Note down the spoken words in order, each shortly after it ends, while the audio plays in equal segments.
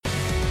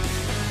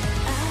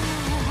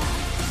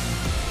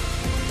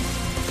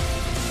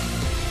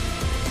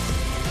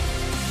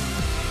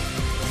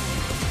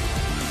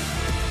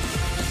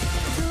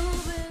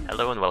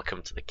Hello and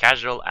welcome to the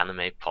Casual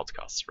Anime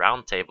Podcast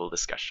Roundtable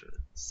Discussion,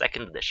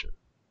 2nd edition.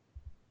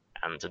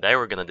 And today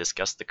we're going to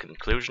discuss the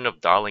conclusion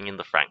of Darling in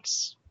the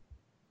Franxx.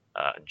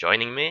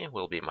 Joining me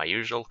will be my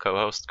usual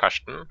co-host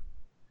Karsten,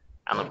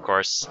 and of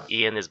course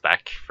Ian is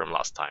back from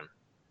last time.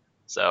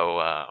 So,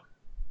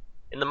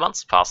 in the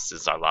months past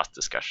since our last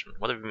discussion,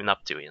 what have you been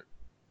up to,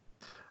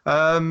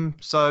 Ian?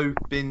 So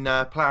been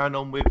ploughing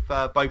on with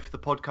both the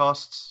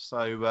podcasts.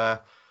 So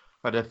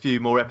had a few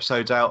more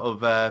episodes out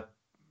of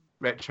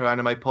Retro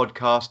Anime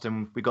Podcast,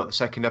 and we got the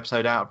second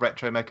episode out of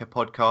Retro Mecha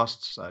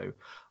Podcast. So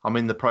I'm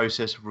in the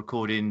process of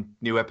recording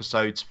new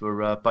episodes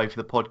for both of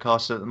the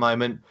podcasts at the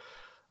moment.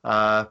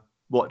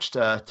 Watched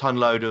a ton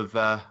load of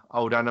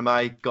old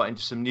anime, got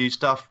into some new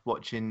stuff,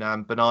 watching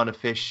Banana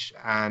Fish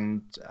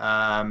and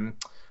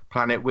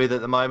Planet With at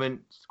the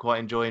moment. Quite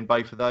enjoying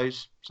both of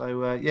those.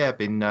 So yeah,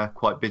 been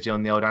quite busy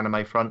on the old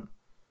anime front.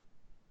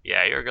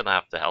 Yeah, you're gonna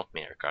have to help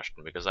me here,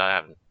 Karsten, because I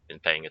haven't been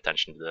paying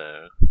attention to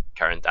the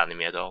current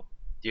anime at all.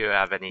 Do you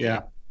have any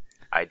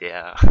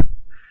idea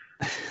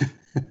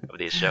of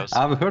these shows?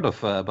 I've heard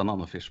of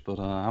Banana Fish, but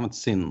I haven't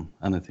seen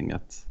anything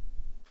yet.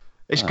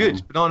 It's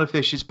good. Banana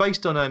Fish is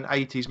based on an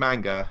 80s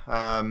manga,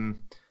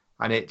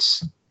 and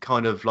it's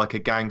kind of like a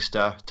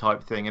gangster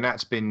type thing, and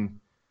that's been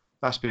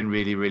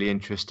really, really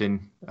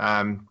interesting.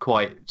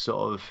 Quite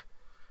sort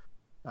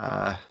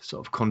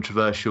of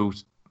controversial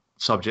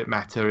subject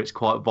matter. It's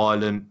quite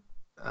violent.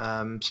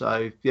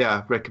 So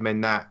yeah,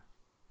 recommend that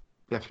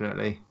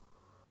definitely.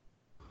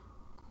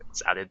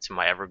 It's added to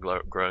my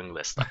ever-growing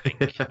list, I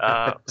think.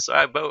 So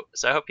I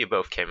hope you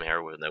both came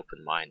here with an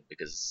open mind,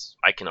 because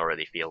I can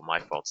already feel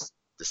my thoughts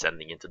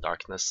descending into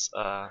darkness.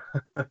 But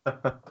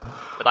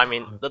I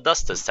mean, the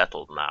dust has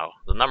settled now.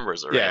 The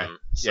numbers are in.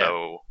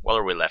 So what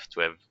are we left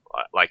with?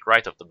 Like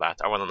right off the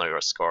bat, I want to know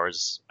your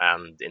scores,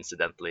 and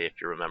incidentally,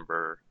 if you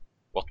remember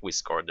what we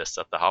scored this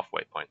at the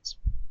halfway point.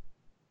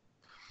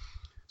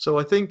 So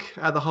I think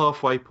at the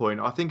halfway point,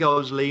 I think I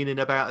was leaning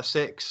about a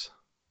 6.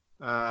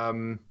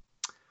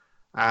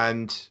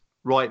 And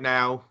right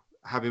now,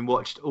 having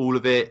watched all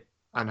of it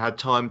and had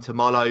time to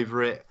mull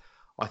over it,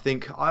 I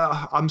think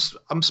I'm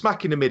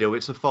smack in the middle.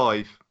 It's a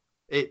 5.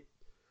 It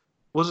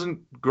wasn't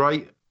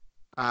great,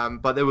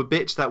 but there were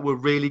bits that were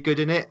really good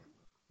in it,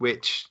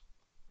 which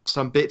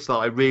some bits that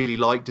I really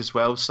liked as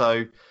well.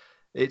 So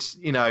it's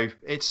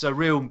a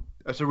real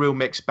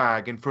mixed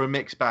bag, and for a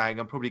mixed bag,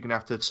 I'm probably gonna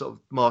have to sort of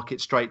mark it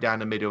straight down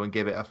the middle and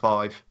give it a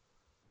 5.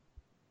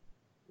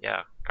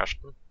 Yeah,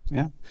 Karsten.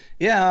 Yeah.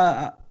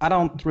 I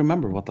don't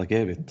remember what I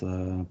gave it.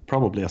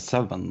 Probably a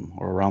 7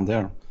 or around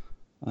there.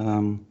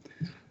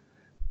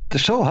 The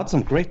show had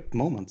some great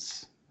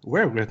moments,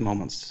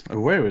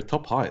 very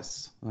top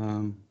highs.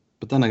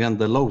 But then again,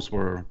 the lows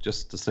were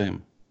just the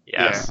same.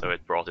 Yeah. So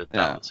it brought it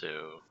down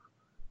to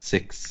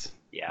 6.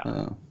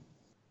 Yeah.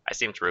 I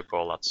seem to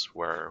recall that's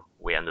where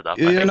we ended up.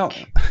 Yeah,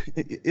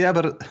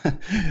 but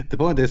the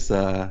point is,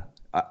 I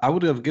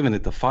would have given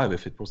it a 5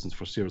 if it wasn't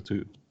for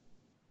 02.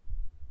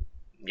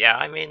 Yeah,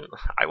 I mean,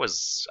 I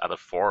was at a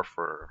 4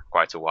 for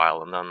quite a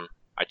while, and then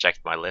I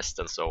checked my list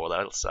and saw what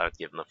else I'd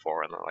given a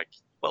 4, and I'm like,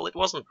 well, it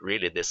wasn't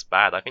really this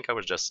bad. I think I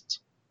was just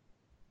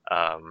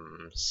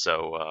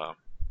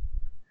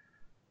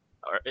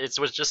it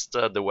was just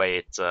the way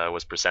it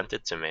was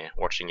presented to me,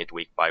 watching it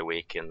week by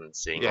week and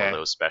seeing all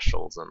those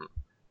specials and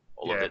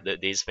all of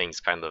these things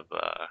kind of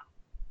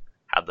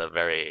had a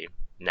very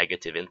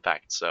negative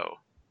impact. So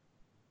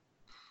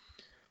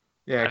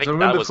yeah, I think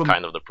that was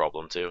kind of the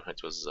problem too.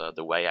 It was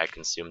the way I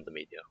consumed the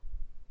media.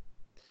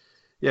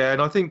 Yeah,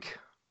 and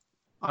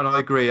I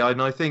agree.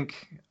 And I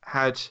think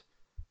I'd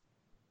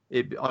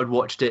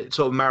watched it,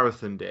 sort of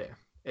marathoned it,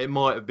 it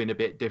might have been a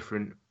bit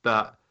different.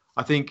 But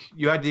I think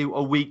you had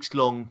a week's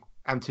long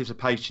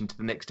anticipation to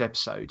the next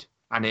episode,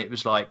 and it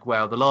was like,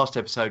 well, the last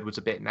episode was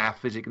a bit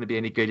naff. Is it going to be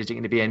any good? Is it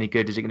going to be any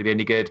good? Is it going to be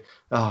any good?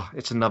 Oh,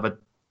 it's another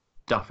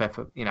duff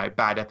effort,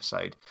 bad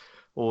episode.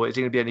 Or is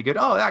it going to be any good?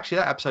 Oh, actually,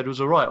 that episode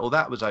was all right, or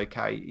that was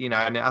okay,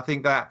 And I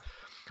think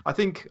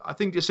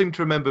you seem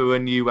to remember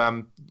when you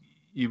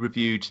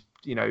reviewed,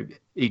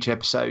 each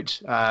episode,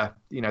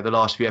 the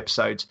last few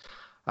episodes,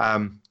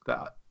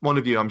 that one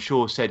of you, I'm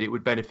sure, said it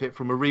would benefit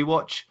from a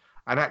rewatch,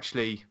 and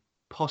actually,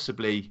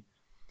 possibly,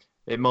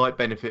 it might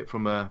benefit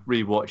from a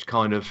rewatch,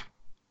 kind of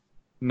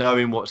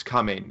knowing what's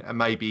coming, and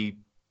maybe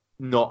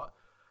not,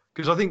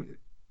 because I think,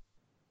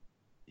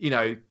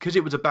 because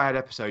it was a bad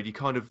episode, you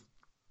kind of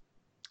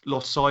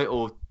lost sight,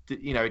 or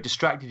it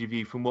distracted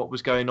you from what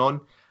was going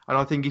on. And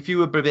I think if you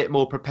were a bit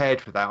more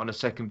prepared for that on a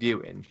second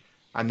viewing,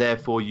 and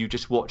therefore you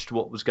just watched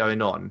what was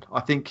going on, I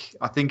think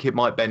it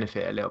might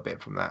benefit a little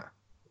bit from that.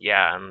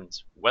 Yeah, and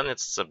when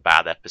it's a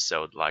bad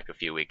episode, like a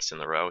few weeks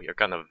in a row, you're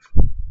kind of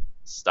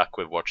stuck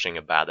with watching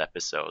a bad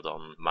episode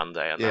on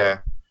Monday, and then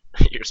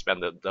you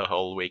spend the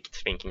whole week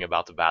thinking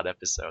about the bad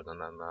episode,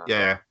 and then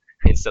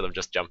instead of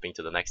just jumping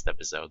to the next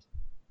episode.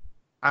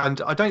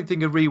 And I don't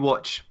think a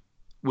rewatch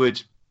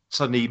would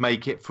suddenly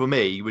make it, for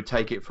me, would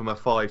take it from a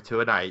 5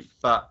 to an 8,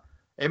 but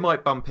it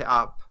might bump it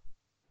up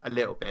a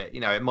little bit.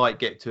 It might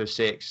get to a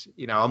 6.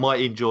 I might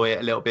enjoy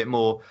it a little bit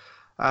more.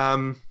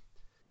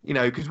 you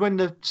know, because when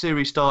the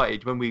series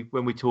started, when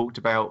we talked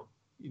about,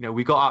 you know,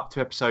 we got up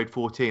to episode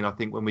 14, I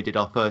think, when we did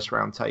our first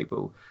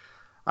roundtable,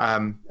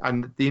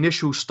 and the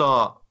initial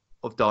start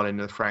of Darling in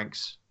the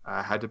Franks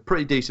had a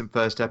pretty decent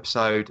first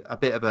episode, a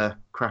bit of a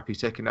crappy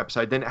second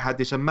episode. Then it had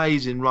this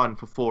amazing run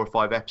for 4 or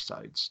 5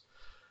 episodes.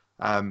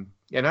 And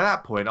at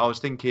that point, I was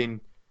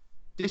thinking,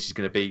 this is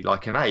going to be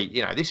like an 8.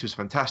 You know, this was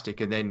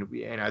fantastic. And then,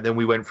 you know, then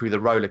we went through the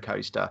roller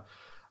coaster.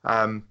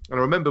 And I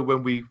remember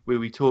when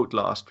we talked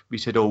last, we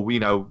said, oh, you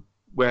know,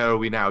 where are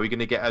we now? Are we going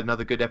to get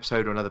another good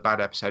episode or another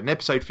bad episode? And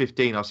episode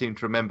 15, I seem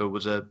to remember,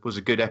 was a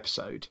good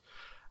episode.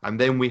 And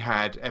then we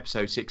had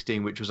episode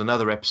 16, which was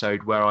another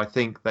episode where I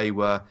think they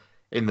were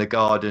in the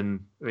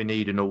garden in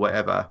Eden or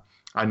whatever.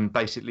 And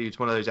basically, it's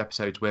one of those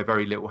episodes where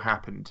very little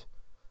happened.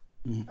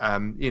 You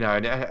know,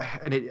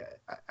 and it,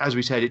 as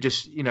we said, it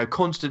just, you know,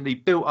 constantly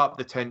built up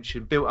the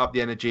tension, built up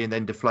the energy, and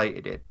then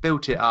deflated it.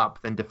 Built it up,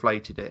 then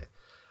deflated it.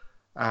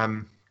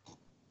 And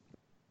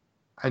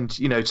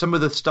you know, some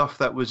of the stuff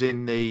that was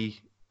in the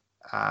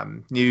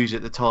news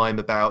at the time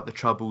about the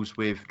troubles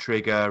with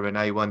Trigger and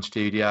A1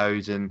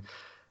 Studios, and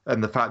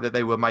the fact that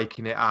they were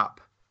making it up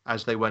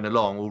as they went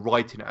along, or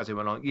writing it as they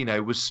went along, you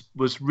know, was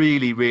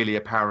really, really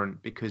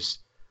apparent, because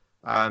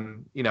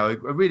you know,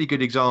 a really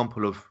good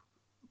example of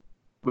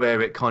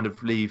where it kind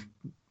of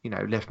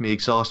left me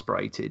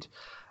exasperated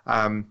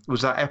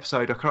was that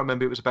episode. I can't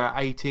remember, it was about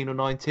 18 or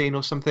 19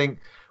 or something,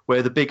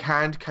 where the big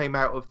hand came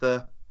out of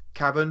the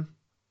cavern.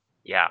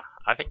 Yeah,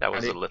 I think that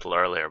was a little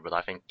earlier, but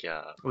I think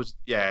it was,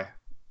 yeah,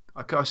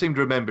 I seem to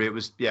remember it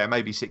was, yeah,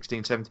 maybe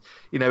 16, 17.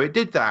 You know, it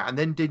did that and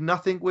then did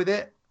nothing with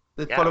it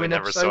the following we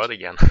never episode. saw it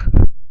again.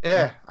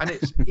 Yeah, and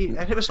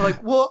it was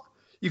like, what?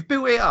 You've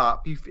built it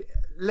up, you've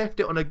left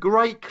it on a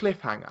great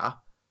cliffhanger.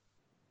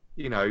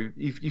 You know,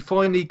 you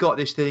finally got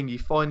this thing. You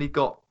finally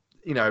got,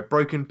 you know,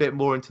 broken a bit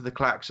more into the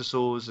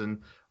Klaxosaurs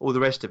and all the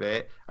rest of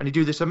it, and you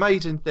do this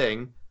amazing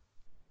thing,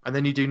 and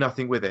then you do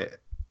nothing with it.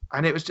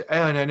 And it was,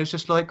 and it was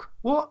just like,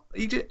 what?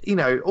 You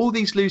know, all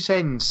these loose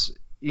ends.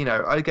 You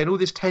know, again, all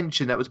this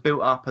tension that was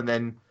built up and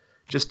then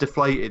just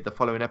deflated the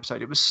following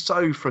episode. It was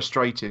so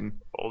frustrating.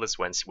 All this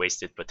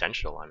wasted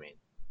potential. I mean.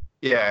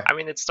 Yeah. I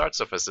mean, it starts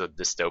off as a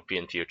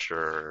dystopian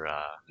future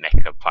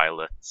mecha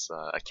pilots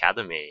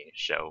academy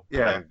show,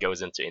 Yeah. and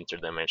goes into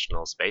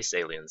interdimensional space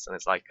aliens, and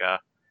it's like,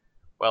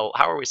 well,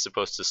 how are we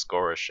supposed to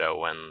score a show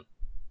when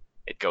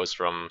it goes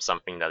from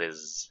something that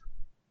is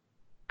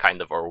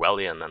kind of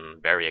Orwellian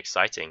and very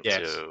exciting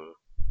to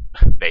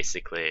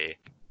basically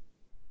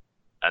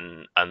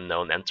an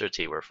unknown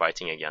entity we're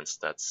fighting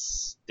against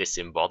that's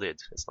disembodied?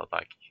 It's not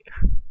like...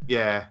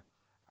 Yeah.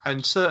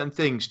 And certain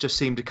things just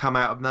seem to come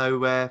out of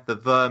nowhere. The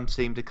Verm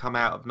seemed to come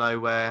out of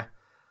nowhere.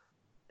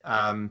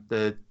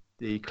 The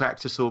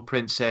Klaxosaur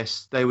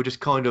princess, they were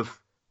just kind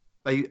of,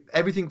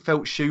 everything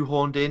felt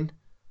shoehorned in.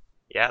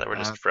 Yeah, they were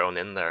just thrown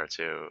in there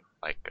to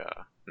like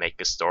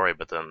make a story,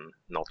 but then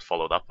not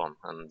followed up on.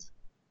 And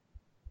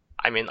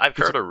I mean, I've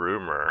heard a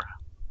rumor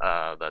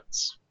that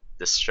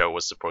this show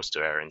was supposed to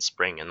air in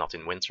spring and not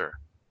in winter,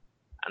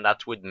 and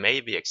that would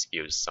maybe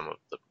excuse some of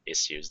the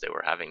issues they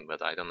were having.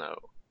 But I don't know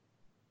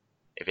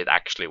if it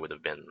actually would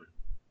have been.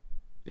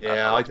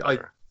 Yeah,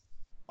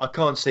 I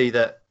can't see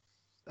that.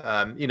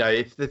 You know,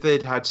 if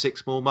they'd had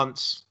 6 more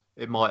months,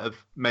 it might have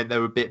meant they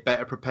were a bit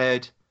better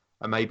prepared,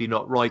 and maybe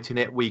not writing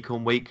it week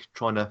on week,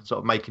 trying to sort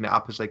of making it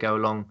up as they go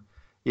along.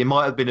 It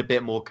might have been a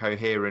bit more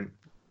coherent.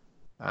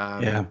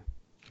 Yeah.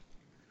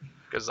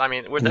 Because I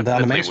mean, we're and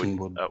definitely the animation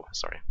would. Oh,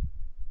 sorry.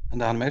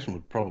 And the animation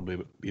would probably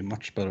be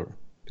much better,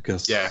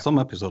 because Yeah. some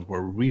episodes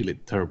were really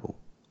terrible.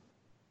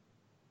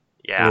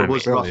 Yeah, It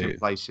was rough in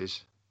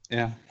places.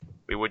 Yeah.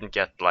 we wouldn't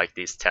get like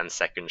these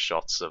 10-second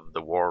shots of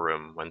the war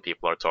room when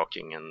people are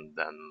talking and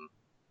then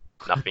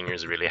nothing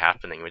is really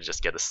happening. We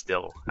just get a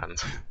still, and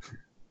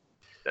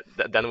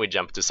then we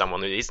jump to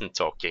someone who isn't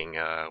talking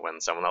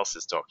when someone else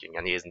is talking,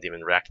 and he isn't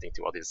even reacting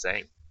to what he's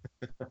saying.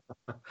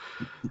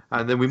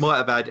 And then we might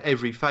have had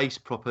every face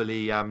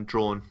properly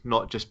drawn,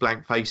 not just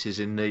blank faces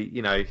in the,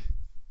 you know,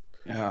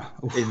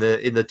 in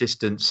the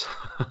distance.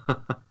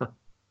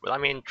 Well, I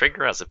mean,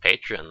 Trigger has a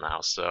Patreon now,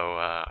 so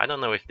I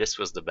don't know if this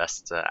was the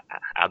best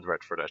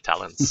advert for their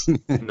talents.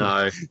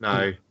 No.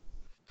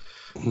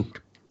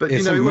 But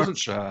it's you know, a it wasn't.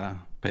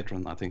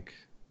 Patreon, I think,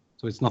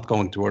 so it's not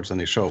going towards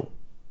any show.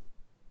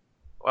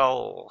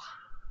 Well,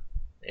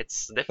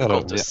 it's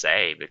difficult to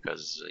say,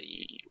 because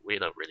we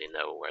don't really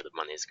know where the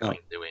money is going,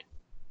 do we?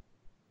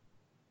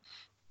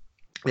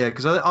 Yeah,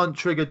 because aren't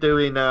Trigger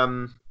doing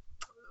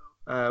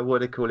what do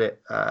they call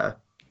it?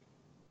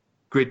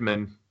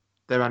 Gridman.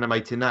 They're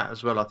animating that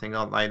as well, I think,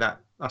 aren't they?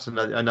 That's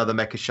another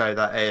mecha show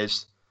that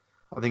airs.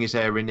 I think it's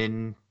airing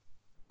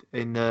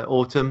in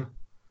autumn.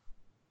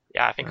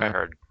 Yeah, I think I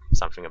heard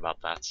something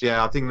about that.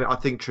 Yeah, I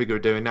think Trigger are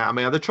doing that. I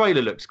mean, the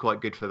trailer looks quite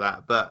good for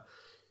that, but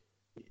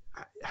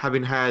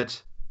having had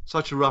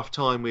such a rough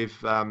time with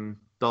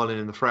Darling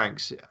and the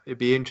Franks, it'd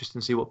be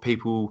interesting to see what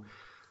people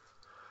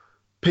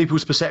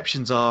people's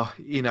perceptions are,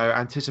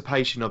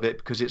 anticipation of it,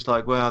 because it's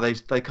like, well,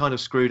 they kind of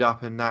screwed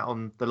up in that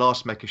on the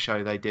last Mecha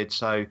show they did.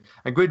 So,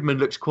 and Gridman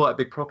looks quite a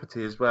big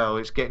property as well.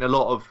 It's getting an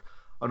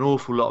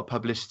awful lot of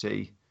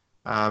publicity,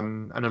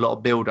 and a lot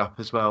of build up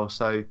as well.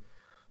 So,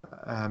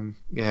 yeah,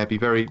 it'd be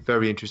very,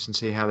 very interesting to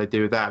see how they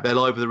do with that.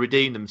 They'll either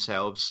redeem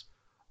themselves,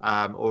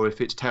 or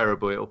if it's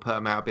terrible, it'll put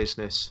them out of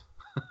business.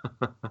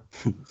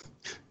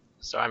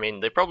 So I mean,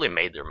 they probably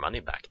made their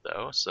money back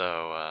though.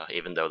 So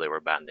even though they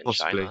were banned in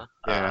Possibly, China,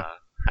 yeah.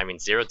 I mean,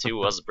 Zero Two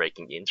was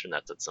breaking the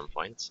internet at some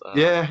point.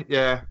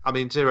 Yeah. I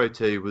mean,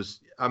 02 was.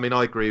 I mean,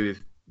 I agree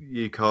with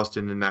you,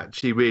 Carsten, in that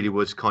she really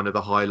was kind of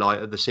the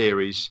highlight of the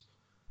series.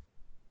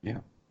 Yeah.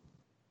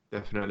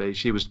 Definitely,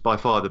 she was by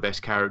far the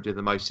best character,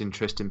 the most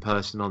interesting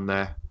person on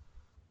there.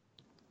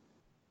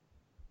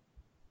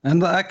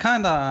 And I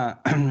kind of,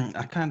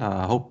 I kind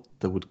of hoped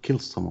they would kill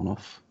someone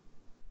off.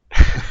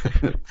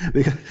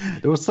 Because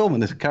there were so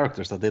many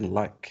characters I didn't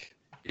like.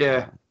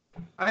 Yeah,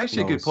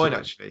 actually, a good point.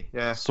 Actually,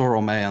 yeah.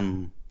 Sorome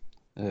and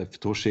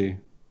Futoshi.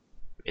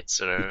 It's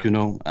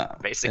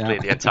basically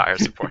the entire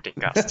supporting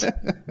cast.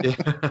 Yeah.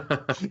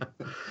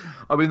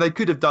 I mean, they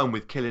could have done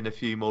with killing a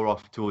few more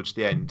off towards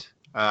the end.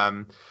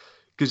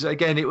 Because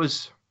again, it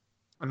was,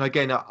 and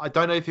again, I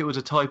don't know if it was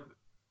I don't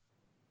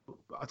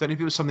know if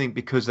it was something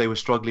because they were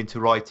struggling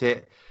to write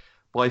it.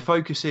 By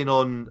focusing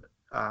on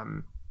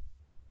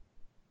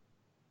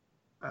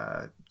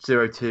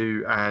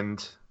 02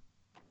 and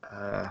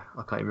I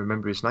can't even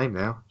remember his name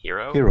now.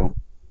 Hero,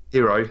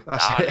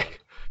 that's Darling.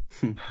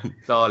 it.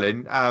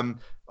 Darling.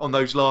 On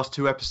those last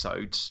two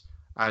episodes,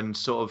 and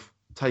sort of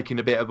taking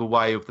a bit of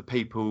away of the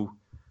people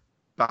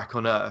back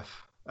on Earth.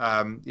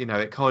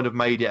 It kind of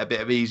made it a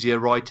bit of easier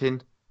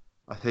writing.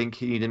 I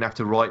think you didn't have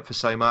to write for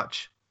so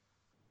much.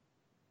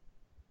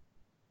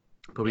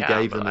 Probably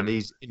gave them an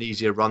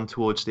easier run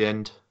towards the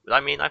end. But I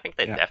mean, I think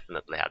they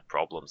definitely had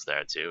problems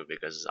there too,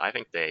 because I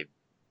think they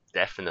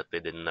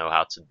definitely didn't know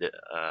how to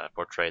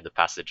portray the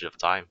passage of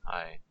time.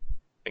 I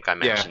think I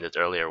mentioned it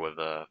earlier with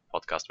a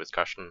podcast with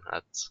Karsten.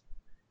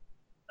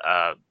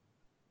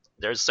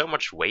 There's so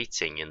much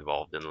waiting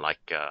involved in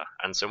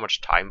and so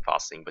much time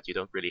passing, but you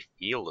don't really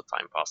feel the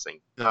time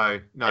passing. No.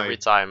 Every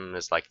time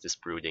there's like this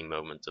brooding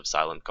moment of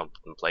silent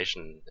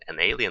contemplation, an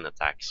alien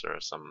attacks or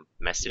some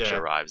message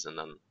arrives, and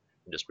then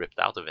you're just ripped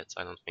out of it.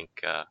 I don't think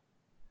the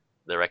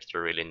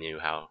director really knew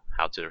how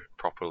to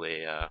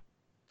properly.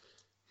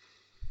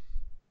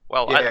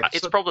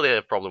 It's probably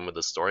a problem with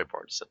the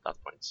storyboards at that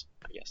point,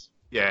 I guess.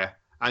 Yeah.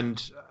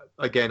 And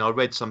again, I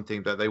read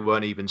something that they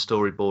weren't even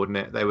storyboarding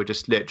it. They were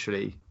just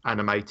literally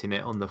animating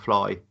it on the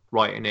fly,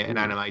 writing it and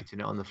animating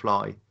it on the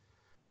fly,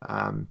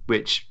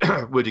 which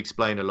would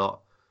explain a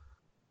lot.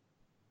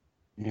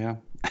 Yeah.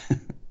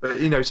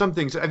 But, some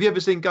things... Have you ever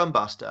seen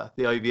Gunbuster,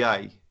 the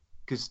OVA?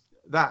 Because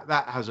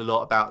that has a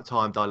lot about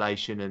time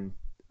dilation and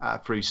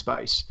through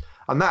space.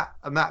 And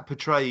that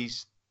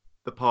portrays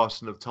the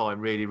passing of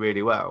time really,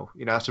 really well.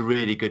 That's a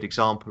really good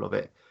example of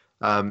it.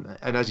 And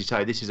as you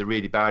say, this is a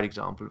really bad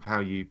example of how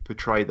you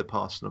portray the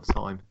passing of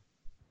time.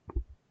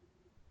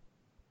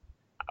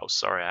 Oh,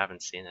 sorry, I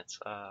haven't seen it.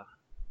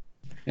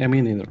 Yeah,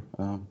 me neither.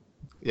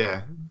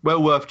 Yeah,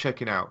 well worth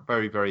checking out.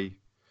 Very, very.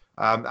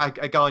 A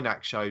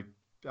Gainax show.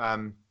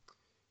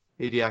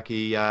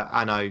 Hideaki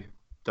Anno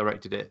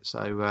directed it,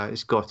 so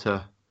it's got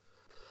a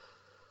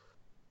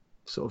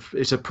sort of.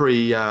 It's a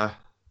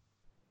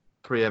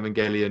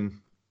pre-Evangelion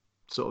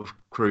sort of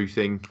crew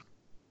thing.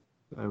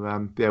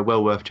 So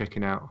well worth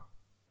checking out.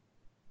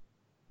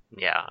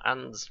 Yeah,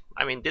 and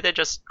I mean, did they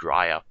just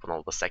dry up on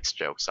all the sex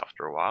jokes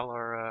after a while,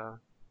 or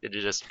did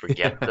you just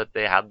forget that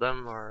they had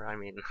them? Or I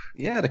mean,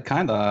 yeah, they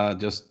kind of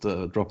just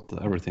dropped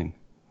everything.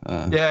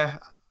 Yeah,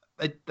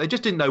 they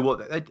just didn't know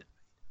what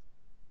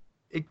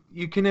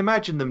you can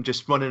imagine them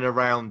just running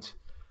around.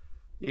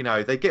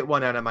 They get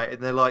one animated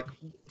and they're like,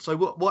 "So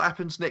what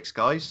happens next,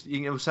 guys?"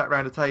 Sat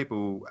around a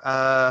table.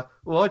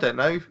 Well, I don't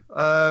know.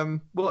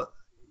 What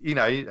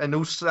and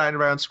all standing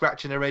around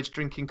scratching their heads,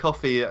 drinking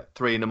coffee at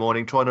 3 a.m,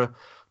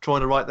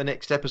 trying to write the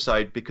next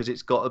episode because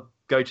it's got to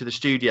go to the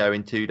studio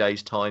in 2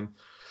 days' time.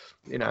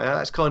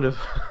 That's kind of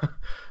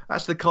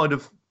that's the kind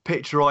of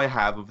picture I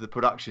have of the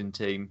production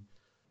team.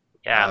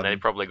 Yeah, and they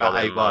probably got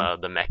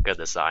the mecha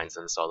designs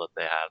and saw that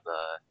they had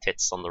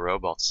tits on the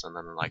robots, and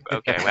then like,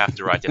 okay, we have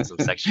to write in some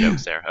sex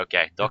jokes there.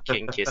 Okay,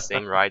 docking,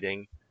 kissing,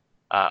 riding.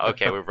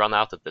 Okay, we've run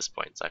out at this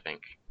point, I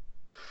think.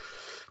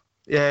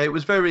 Yeah, it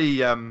was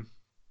very.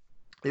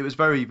 It was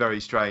very,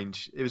 very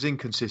strange. It was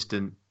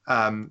inconsistent.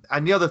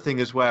 And the other thing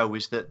as well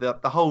was that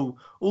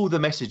all the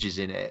messages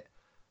in it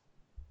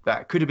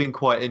that could have been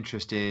quite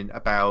interesting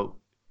about,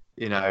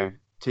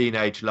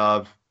 teenage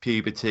love,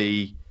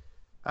 puberty,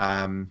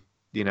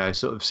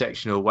 sort of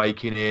sexual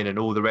awakening and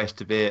all the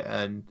rest of it,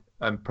 and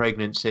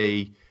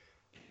pregnancy.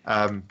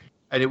 And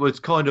it was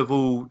kind of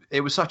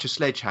it was such a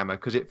sledgehammer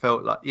because it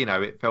felt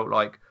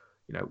like,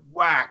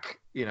 whack,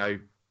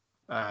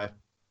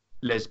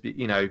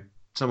 lesbian,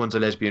 someone's a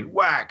lesbian,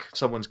 whack,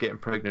 someone's getting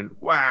pregnant,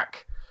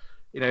 whack.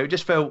 It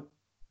just felt,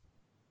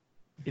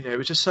 it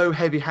was just so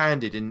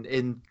heavy-handed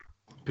in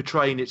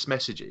portraying its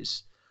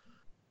messages.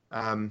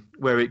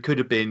 where it could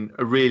have been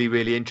a really,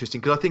 really interesting.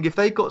 Because I think if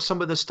they got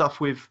some of the stuff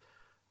with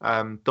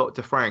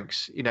Dr.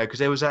 FranXX, you know, because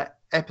there was that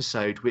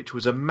episode which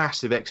was a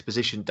massive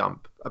exposition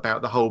dump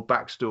about the whole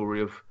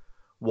backstory of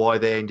why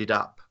they ended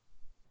up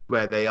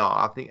where they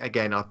are. I think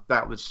again,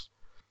 that was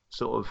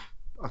sort of,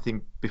 I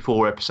think,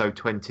 before episode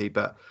 20,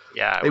 but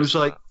Yeah, it was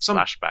like some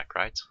flashback,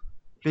 right?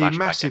 the Flashback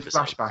massive episode.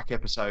 flashback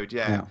episode,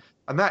 Yeah.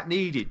 and that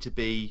needed to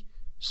be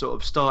sort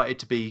of started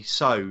to be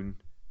sown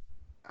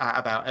at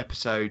about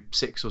episode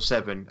 6 or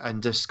 7,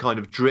 and just kind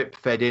of drip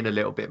fed in a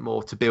little bit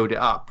more to build it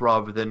up,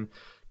 rather than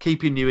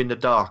keeping you in the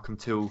dark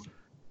until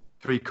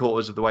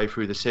 3/4 of the way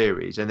through the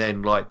series, and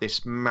then like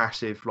this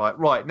massive like,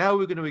 right, now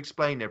we're going to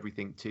explain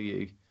everything to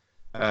you.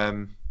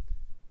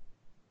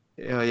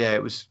 Yeah,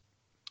 it was,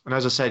 and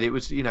as I said, it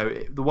was, you know,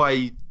 the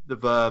way the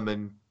Verm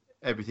and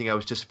everything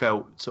else just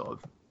felt sort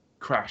of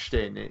crashed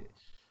in.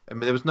 I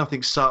mean, there was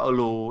nothing subtle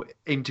or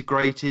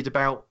integrated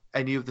about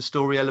any of the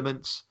story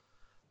elements,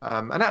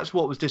 and that's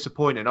what was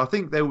disappointing. I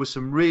think there were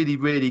some really,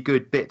 really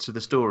good bits of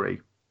the story.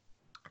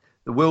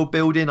 The world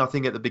building, I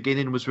think, at the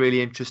beginning was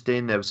really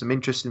interesting. There was some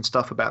interesting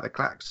stuff about the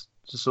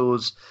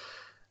Klaxosaurs.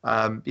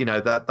 You know,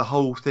 that the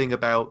whole thing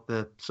about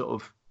the sort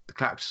of the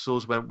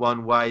Klaxosaurs went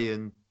one way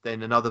and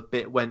then another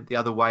bit went the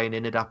other way and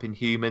ended up in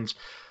humans.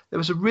 There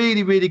were some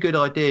really, really good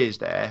ideas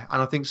there.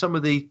 And I think some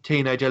of the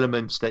teenage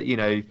elements that, you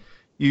know,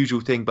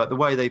 usual thing, but the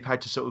way they've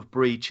had to sort of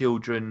breed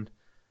children,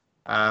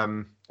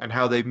 and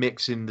how they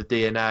mix in the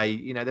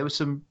DNA, you know, there was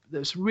some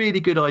really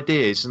good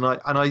ideas. And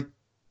I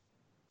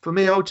for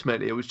me,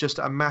 ultimately, it was just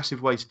a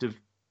massive waste of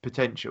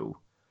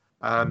potential.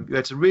 You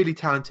had some really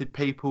talented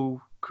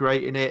people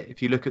creating it.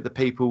 If you look at the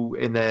people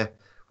in there,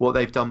 what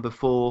they've done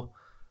before,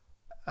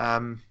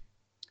 and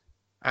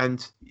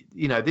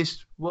you know,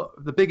 what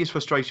the biggest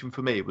frustration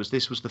for me was,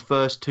 this was the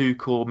first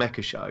 2-core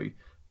mecha show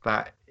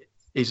that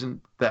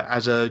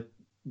as a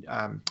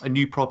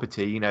new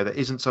property, you know, that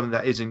isn't something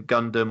that isn't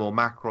Gundam or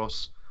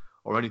Macross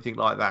or anything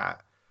like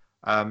that.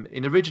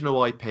 In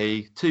original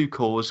IP, 2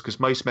 cores, because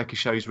most mecha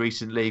shows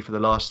recently for the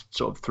last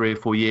sort of 3 or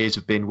 4 years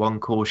have been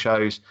 1-core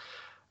shows,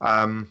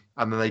 and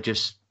then they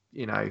just,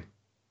 you know,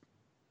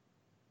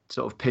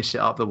 sort of piss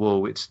it up the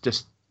wall. It's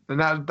just, and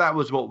that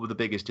was what the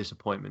biggest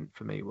disappointment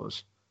for me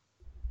was.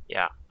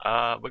 Yeah,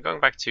 but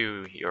going back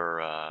to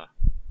your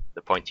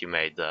the point you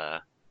made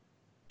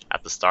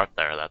at the start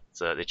there,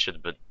 that it should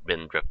have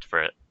been drip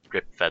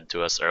fed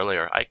to us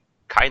earlier. I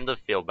kind of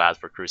feel bad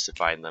for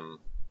crucifying them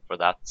for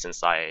that,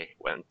 since I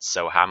went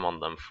so ham on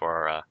them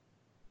for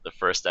the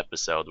first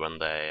episode when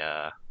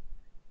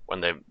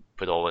they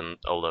put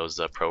all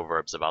those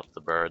proverbs about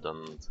the bird,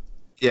 and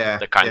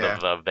the kind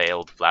of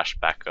veiled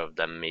flashback of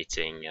them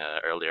meeting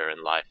earlier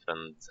in life,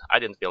 and I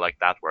didn't feel like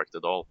that worked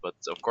at all. But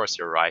of course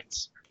you're right,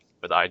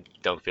 but I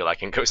don't feel I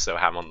can go so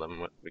ham on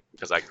them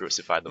because I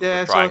crucified them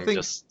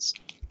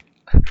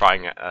for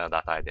trying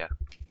that idea.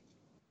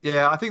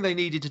 Yeah, I think they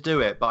needed to do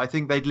it, but I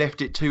think they'd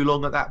left it too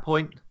long at that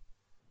point.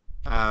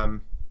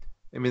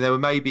 I mean, there were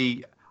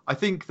maybe, I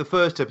think the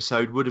first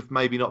episode would have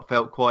maybe not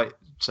felt quite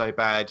so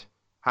bad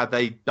had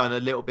they done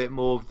a little bit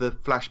more of the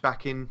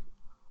flashbacking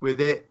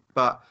with it.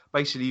 But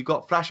basically, you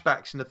got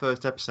flashbacks in the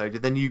first episode,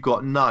 and then you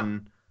got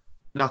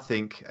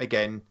nothing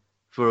again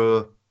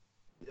for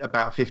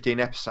about 15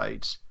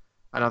 episodes.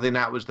 And I think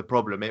that was the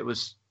problem. It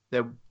was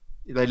they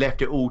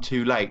left it all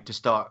too late to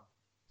start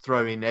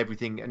throwing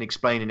everything and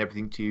explaining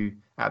everything to you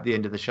at the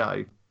end of the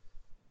show.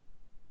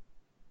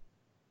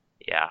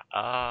 Yeah,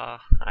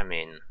 I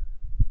mean,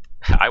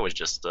 I was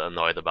just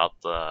annoyed about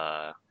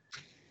the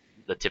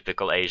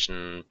typical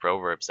Asian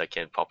proverbs that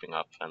kept popping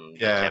up and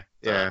kept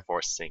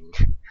forcing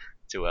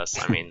to us.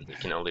 I mean, you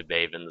can only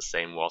bathe in the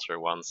same water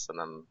once, and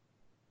then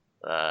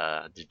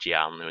the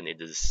Jian who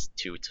needed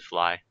 2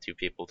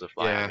 people to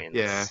fly. I mean,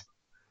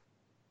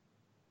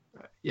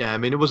 I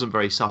mean, it wasn't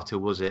very subtle,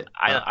 was it?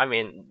 I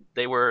mean,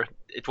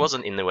 it was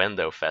an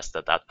innuendo fest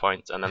at that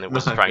point, and then it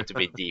was trying to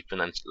be deep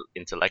and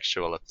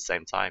intellectual at the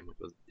same time.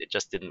 It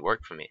just didn't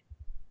work for me.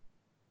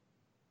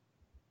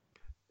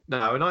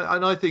 No, and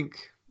I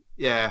think,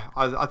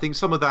 I think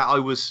some of that, I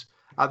was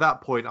at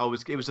that point,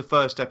 it was the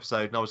first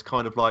episode, and I was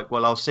kind of like,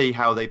 well, I'll see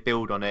how they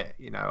build on it,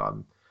 you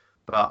know.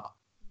 But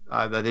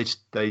they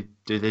just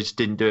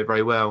didn't do it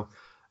very well.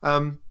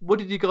 What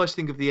did you guys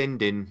think of the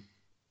ending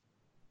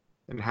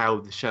and how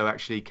the show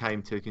actually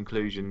came to a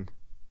conclusion?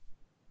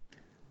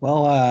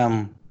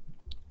 Well,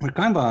 we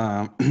kind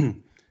of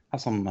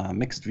have some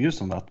mixed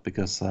views on that,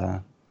 because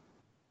I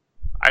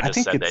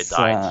just said they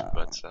died,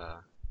 but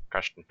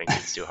Crush didn't think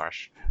it's too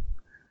harsh.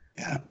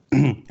 Yeah,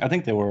 I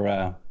think they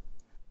were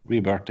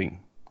rebirthing,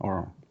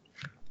 or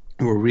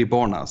were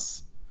reborn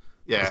as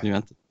new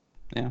entity.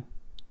 Yeah.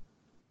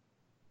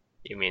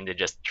 You mean they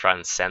just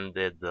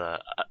transcended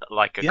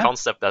like a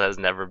concept that has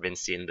never been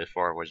seen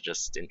before was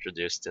just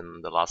introduced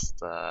in the last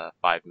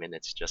 5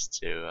 minutes just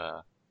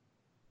to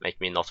make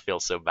me not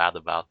feel so bad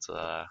about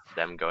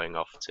them going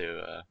off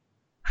to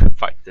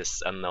fight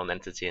this unknown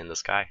entity in the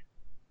sky.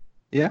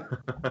 Yeah,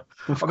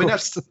 I mean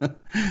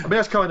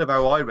that's kind of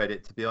how I read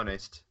it, to be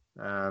honest.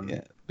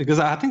 Yeah, because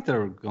I think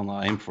they're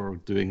gonna aim for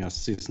doing a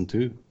season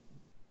 2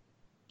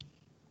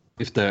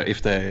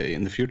 if they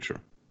in the future,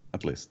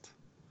 at least,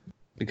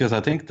 because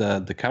I think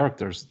the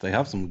characters, they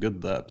have some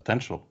good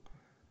potential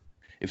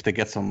if they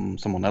get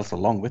someone else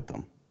along with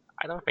them.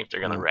 I don't think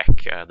they're gonna Yeah.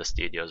 wreck the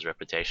studio's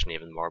reputation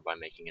even more by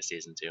making a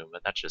season 2,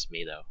 but that's just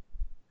me though.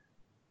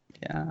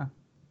 Yeah.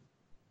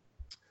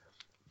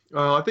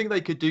 I think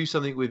they could do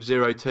something with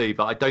 02,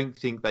 but I don't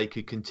think they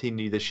could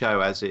continue the show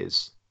as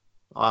is.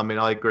 I mean,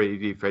 I agree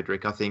with you,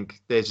 Frederick. I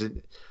think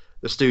the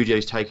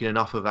studio's taken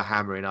enough of a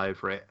hammering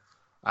over it.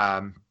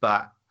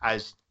 But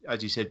as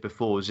you said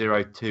before,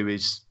 02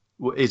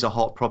 is a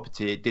hot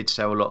property. It did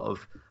sell a lot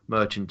of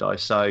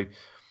merchandise, so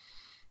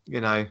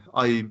I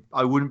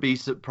wouldn't be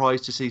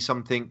surprised to see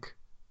something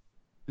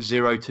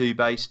 02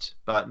 based,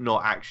 but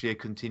not actually a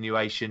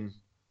continuation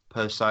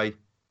per se.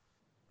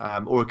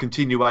 Or a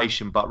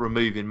continuation, but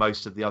removing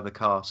most of the other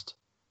cast,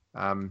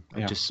 and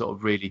just sort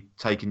of really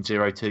taking 02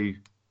 forwards.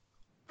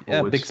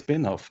 Yeah, big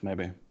spin-off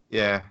maybe.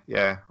 Yeah.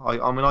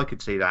 I mean, I could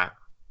see that.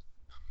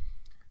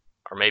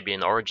 Or maybe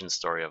an origin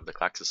story of the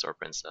Klaxosaur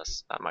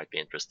princess. That might be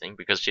interesting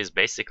because she's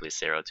basically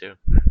 02.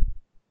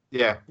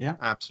 Yeah, Yeah,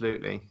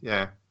 absolutely.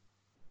 Yeah.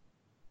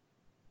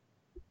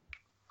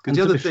 And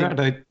the to other be thing,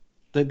 fair,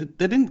 they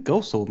didn't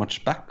go so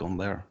much back on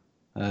there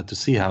to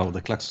see how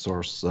the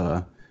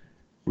Klaxosaurs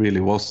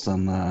really was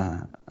and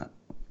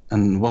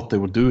what they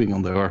were doing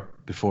on the Earth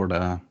before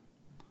the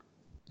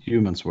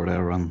humans were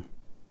there, and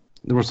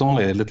there was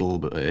only a little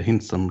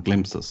hints and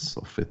glimpses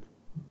of it.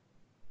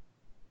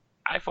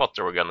 I thought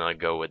they were gonna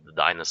go with the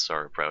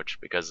dinosaur approach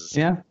because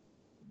Yeah,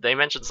 they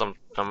mentioned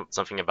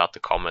something about the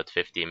comet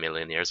 50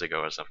 million years ago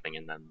or something,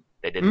 and then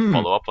they didn't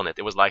follow up on it.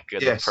 It was like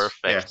the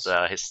perfect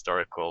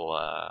historical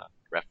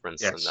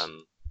reference, and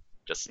then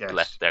just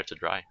left there to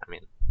dry. I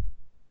mean,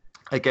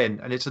 again,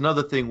 and it's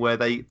another thing where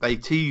they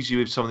tease you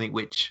with something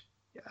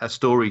a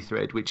story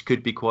thread which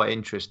could be quite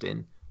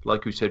interesting,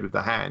 like we said with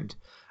the hand,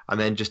 and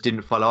then just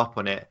didn't follow up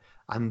on it.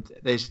 And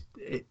there's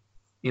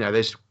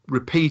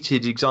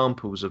repeated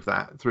examples of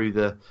that through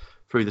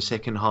the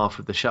second half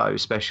of the show,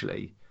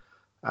 especially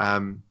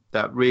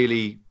that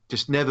really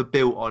just never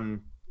built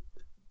on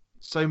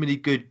so many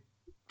good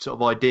sort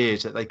of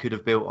ideas that they could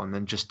have built on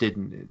and just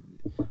didn't.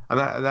 And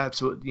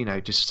that's what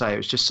just say, it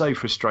was just so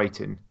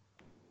frustrating.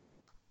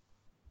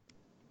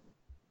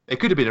 It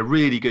could have been a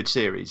really good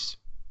series.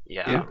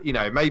 Yeah.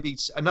 Maybe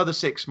another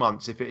 6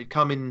 months if it had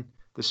come in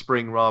the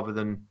spring rather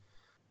than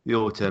the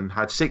autumn.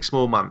 Had 6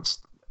 more months.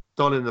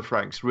 Don and the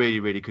Franks really,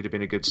 really could have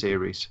been a good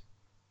series.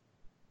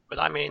 But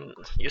I mean,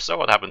 you saw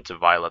what happened to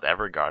Violet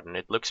Evergarden.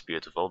 It looks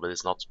beautiful, but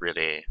it's not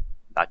really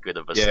that good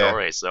of a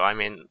story. So I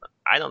mean,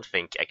 I don't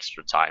think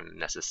extra time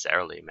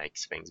necessarily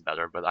makes things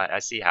better. But I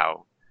see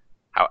how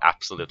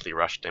absolutely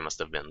rushed they must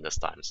have been this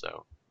time.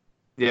 So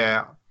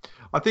yeah,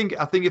 I think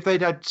if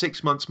they'd had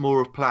 6 months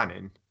more of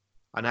planning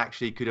and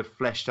actually could have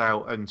fleshed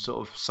out and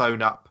sort of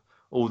sewn up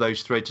all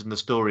those threads in the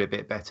story a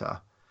bit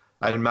better,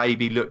 and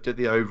maybe looked at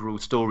the overall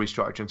story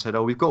structure and said,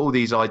 oh, we've got all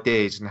these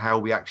ideas and how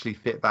we actually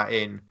fit that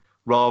in,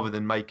 rather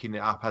than making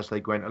it up as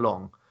they went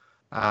along,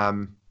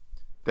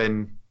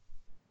 then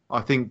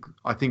I think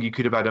you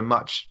could have had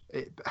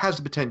it has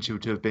the potential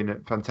to have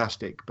been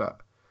fantastic,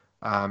 but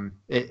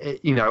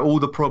all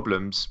the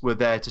problems were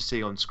there to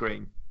see on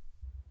screen.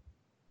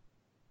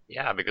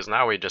 Yeah, because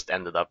now we just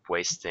ended up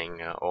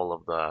wasting all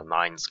of the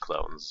Nine's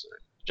clones.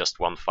 Just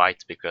one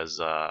fight because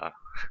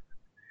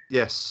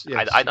Yes,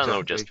 I don't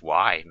know just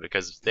why,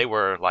 because they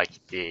were like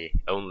the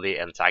only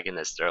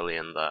antagonist early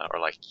in or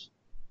like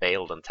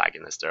failed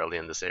antagonist early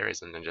in the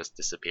series, and then just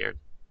disappeared.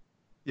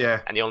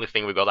 Yeah. And the only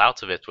thing we got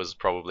out of it was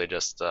probably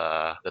just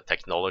the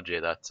technology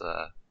that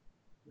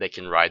they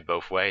can ride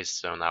both ways.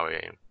 So now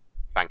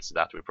thanks to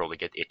that, we probably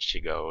get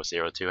Ichigo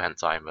 02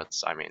 hentai, but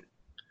I mean,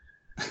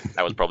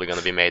 that was probably going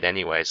to be made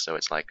anyway, so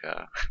it's like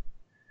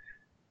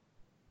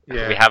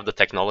we have the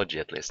technology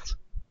at least.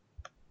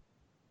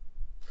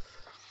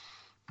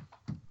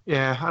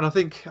 Yeah, and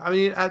I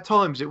mean, at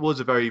times it was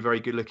a very,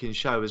 very good looking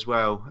show as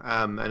well,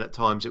 and at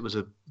times it was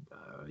a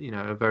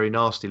very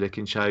nasty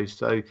looking show.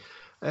 So,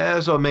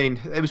 as I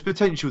mean, there was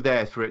potential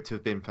there for it to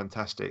have been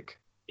fantastic.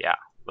 Yeah,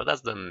 but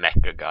that's the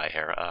mecha guy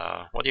here.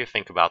 What do you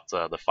think about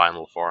the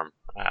final form?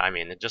 I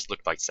mean, it just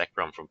looked like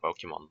Zekrom from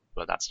Pokemon,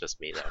 but that's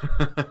just me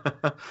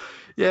though.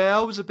 Yeah,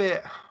 I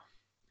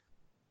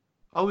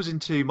was in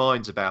two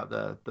minds about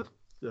the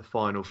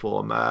final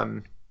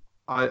form.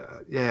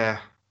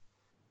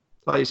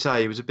 Like you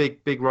say, it was a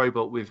big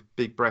robot with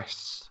big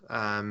breasts.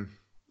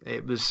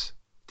 It was,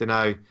 don't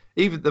know,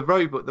 even the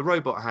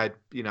robot had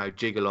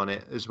jiggle on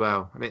it as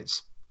well, and it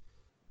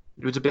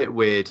was a bit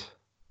weird.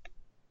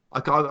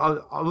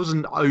 I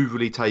wasn't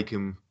overly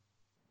taken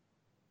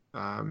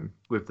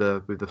with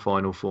the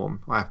final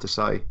form, I have to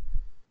say.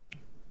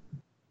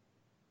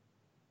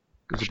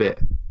 It was a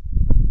bit.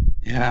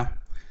 Yeah.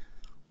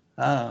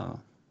 I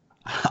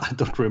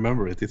don't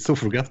remember it. It's so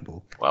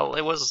forgettable. Well,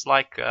 it was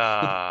like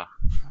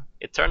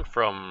it turned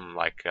from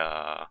like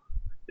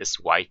this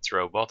white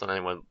robot, and then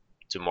it went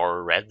to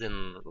more red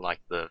in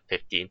like the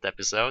 15th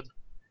episode,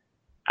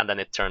 and then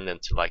it turned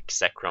into like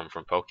Zekrom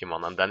from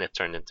Pokemon, and then it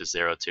turned into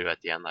 02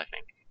 at the end, I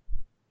think.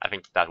 I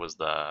think that was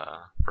the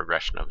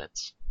progression of it.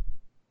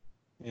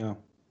 Yeah.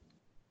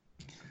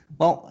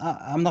 Well,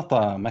 I'm not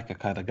a mecha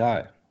kind of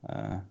guy,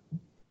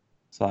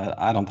 so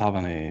I don't have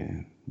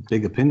any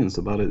big opinions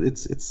about it.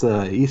 It's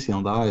easy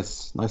on the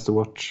eyes, nice to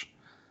watch.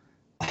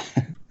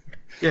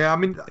 Yeah, I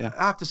mean, Yeah.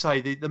 I have to say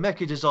the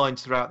mecha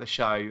designs throughout the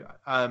show.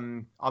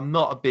 I'm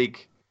not a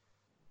big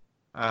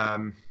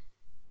um,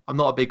 I'm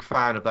not a big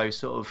fan of those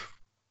sort of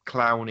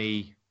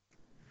clowny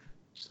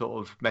sort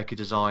of mecha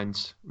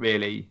designs.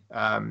 Really,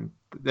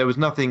 there was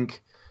nothing.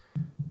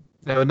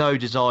 There were no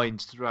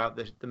designs throughout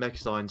the mecha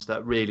designs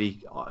that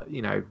really,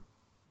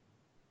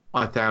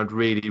 I found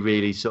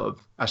really sort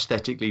of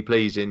aesthetically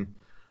pleasing.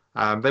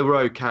 They were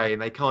okay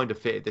and they kind of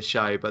fitted the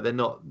show, but they're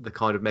not the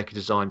kind of mecha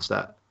designs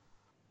that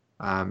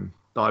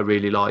I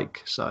really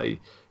like. So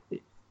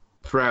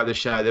throughout the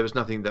show, there was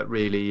nothing that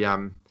really,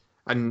 and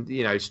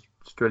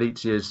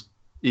Strelitzia's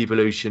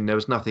evolution, there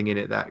was nothing in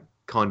it that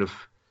kind of,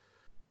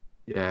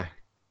 yeah,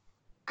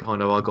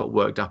 kind of I got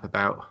worked up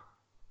about.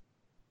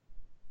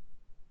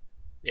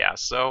 Yeah,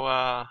 so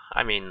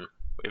I mean,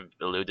 we've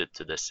alluded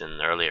to this in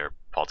earlier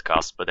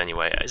podcasts, but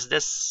anyway,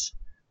 let's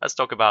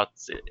talk about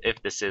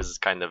if this is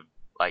kind of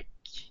like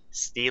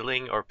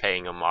stealing or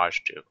paying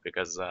homage to,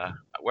 because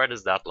where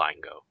does that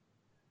line go?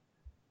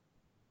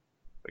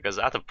 Because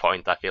at a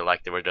point, I feel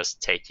like they were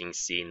just taking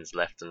scenes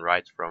left and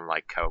right from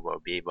like Cowboy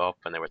Bebop,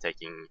 and they were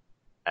taking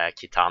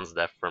Kitan's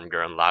death from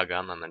Gurren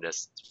Lagann, and then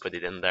just put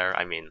it in there.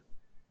 I mean,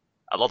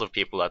 a lot of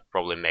people that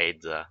probably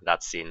made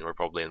that scene were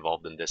probably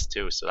involved in this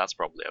too, so that's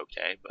probably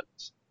okay. But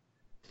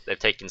they've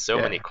taken so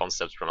many Yeah,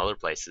 concepts from other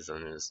places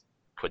and just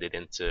put it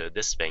into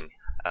this thing.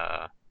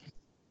 Uh,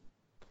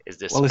 is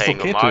this Well, it's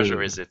paying okay homage or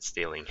to is it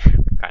stealing?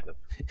 Kind of.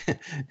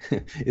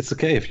 it's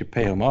okay if you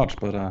pay homage,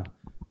 but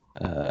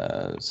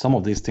some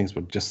of these things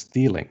were just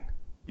stealing.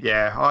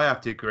 yeah, I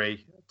have to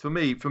agree. For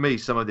me,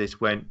 some of this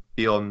went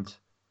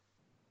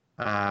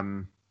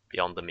um,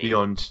 Beyond the meme.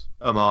 beyond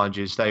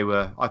homages.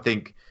 I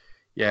think,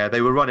 yeah,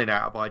 they were running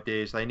out of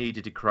ideas. They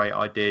needed to create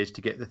ideas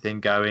to get the thing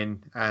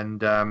going,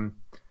 and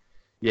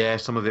yeah,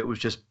 some of it was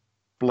just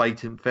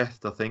blatant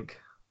theft, I think.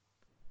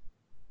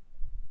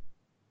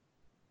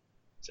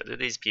 So do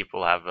these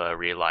people have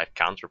real life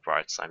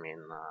counterparts? I mean,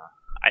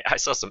 I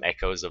saw some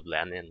echoes of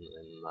Lenin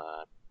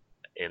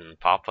in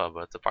Papa,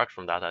 but apart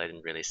from that, I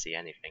didn't really see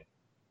anything.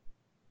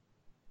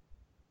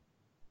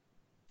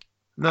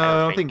 I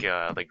don't No, I think think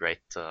the great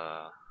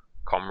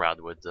comrade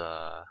would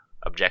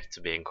object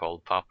to being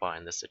called Papa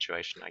in this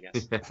situation, I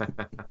guess.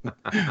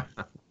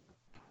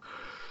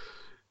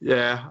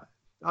 yeah,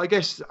 I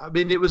guess. I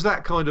mean, it was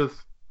that kind of,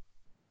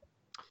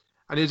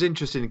 and it was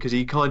interesting because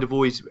he kind of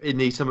always in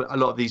a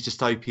lot of these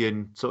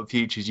dystopian sort of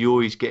futures, you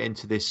always get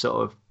into this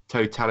sort of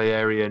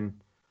totalitarian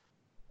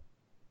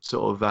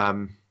sort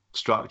of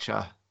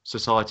structure,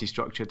 society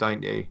structure,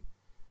 don't you?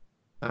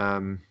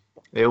 Um,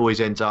 it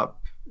always ends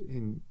up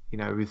in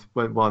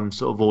with one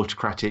sort of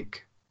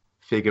autocratic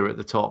figure at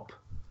the top,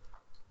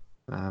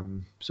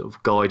 sort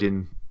of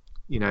guiding,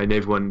 and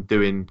everyone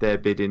doing their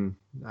bidding.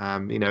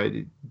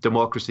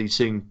 Democracy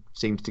soon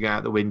seems to go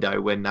out the window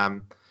when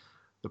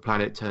the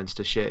planet turns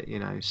to shit.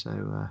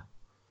 So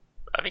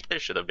I think they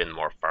should have been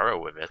more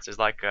thorough with it. It's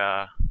like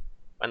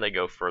when they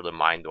go for the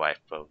mind wipe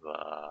of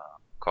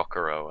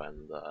Kokoro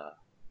and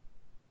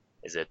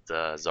is it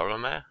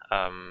Zorome?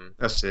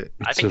 that's it.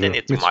 I think they Mitsuru.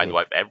 need to mind Mitsuru.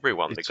 wipe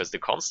everyone It's because the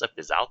concept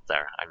is out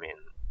there. I mean,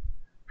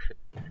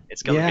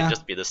 it's gonna be Yeah,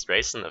 just be the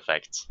Streisand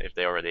effect. If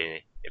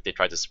they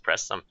try to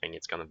suppress something,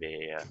 it's gonna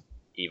be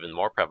even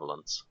more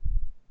prevalent.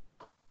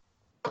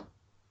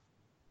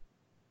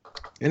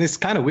 and it's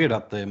kind of weird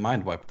that they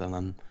mind wipe them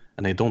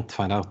and they don't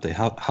find out they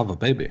have a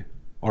baby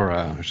or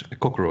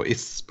Kokoro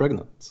is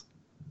pregnant.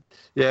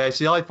 Yeah,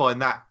 see, I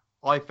found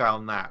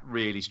that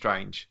really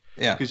strange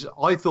Yeah, because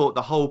I thought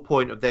the whole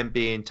point of them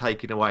being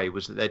taken away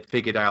was that they'd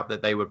figured out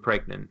that they were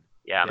pregnant.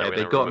 Yeah, Yeah, they're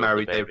they gonna got remove the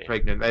married, they were baby.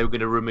 pregnant. They were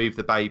going to remove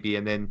the baby,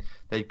 and then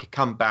they could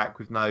come back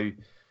with no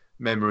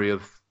memory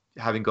of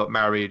having got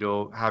married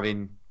or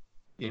having,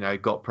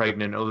 got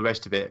pregnant or the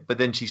rest of it. But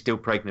then she's still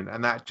pregnant,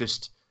 and that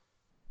just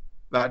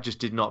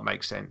did not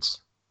make sense.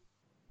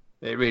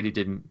 It really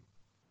didn't.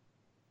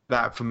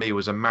 That for me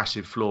was a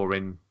massive flaw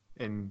in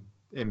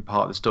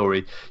part of the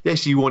story.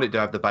 Yes, you wanted to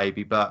have the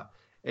baby, but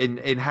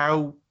in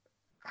how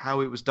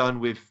it was done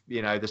with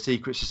the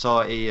secret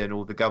society and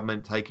all the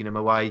government taking them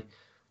away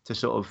to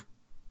sort of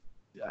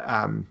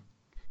um,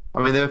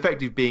 I mean they're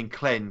effectively being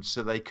cleansed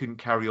so they couldn't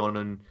carry on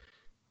and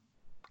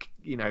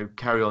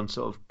carry on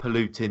sort of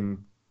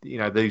polluting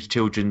those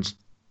children's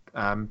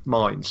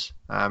minds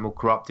or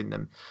corrupting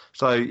them.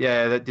 So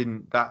yeah,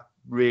 that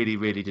really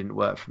didn't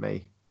work for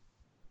me.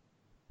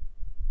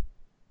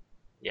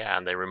 Yeah,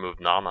 and they removed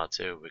Nana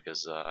too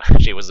because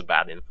she was a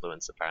bad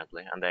influence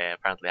apparently, and they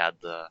apparently had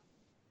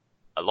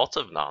a lot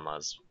of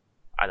Nanas.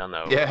 I don't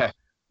know Yeah.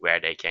 where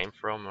they came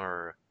from,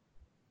 or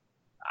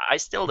I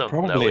still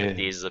don't know if probably.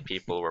 these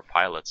people were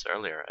pilots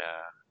earlier.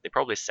 They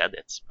probably said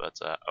it, but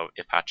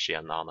Apache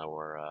and Nana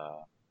were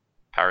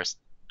paras-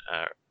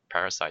 uh,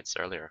 parasites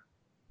earlier.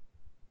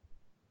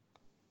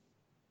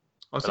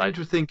 I But seem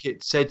to think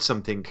it said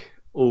something,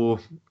 or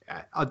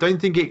I don't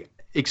think it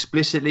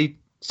explicitly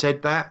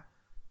said that,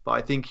 but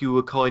I think you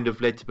were kind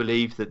of led to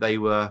believe that they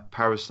were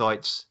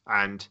parasites,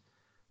 and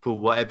for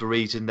whatever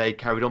reason they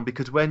carried on.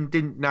 Because when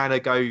didn't Nana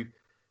go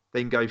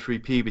through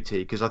puberty?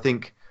 Because I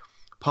think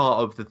part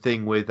of the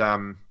thing with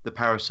the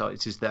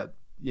parasites is that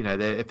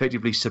they're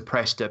effectively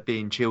suppressed at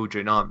being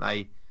children, aren't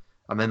they?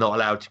 And they're not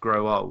allowed to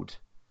grow old.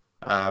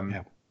 Um,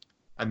 Yeah.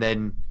 and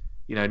then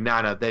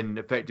Nana then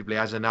effectively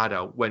as an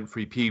adult went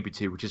through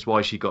puberty, which is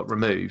why she got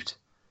removed.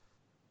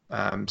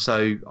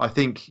 So I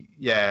think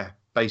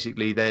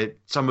basically they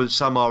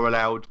some are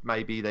allowed,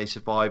 maybe they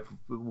survive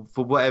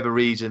for whatever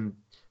reason,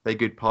 they're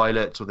good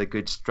pilots or they're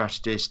good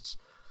strategists.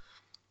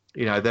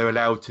 They're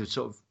allowed to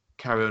sort of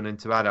carry on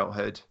into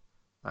adulthood,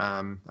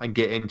 and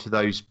get into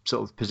those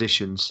sort of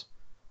positions,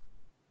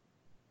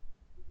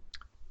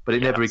 but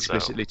it yeah, never so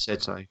explicitly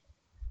said so.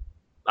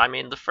 I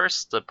mean, the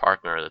first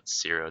partner that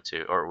Zero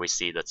Two, or we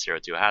see that Zero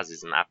Two has,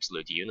 is an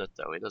absolute unit.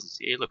 Though he doesn't.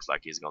 He looks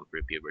like he's gone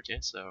through puberty,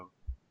 so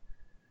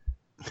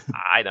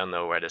I don't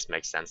know where this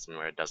makes sense and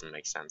where it doesn't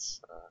make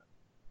sense.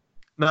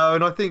 No,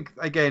 and I think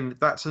again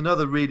that's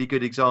another really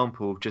good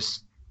example of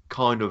just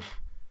kind of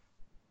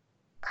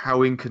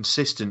how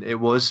inconsistent it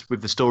was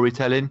with the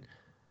storytelling.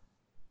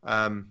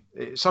 And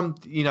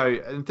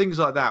things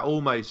like that.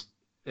 Almost,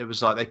 it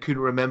was like they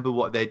couldn't remember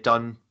what they'd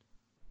done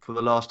for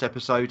the last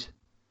episode.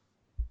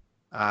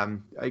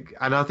 And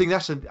I think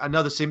that's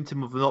another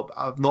symptom of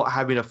not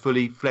having a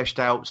fully fleshed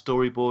out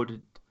storyboard,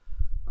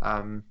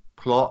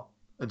 plot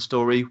and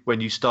story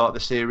when you start the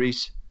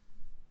series.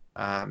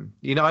 I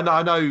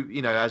know,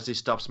 as this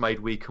stuff's made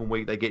week on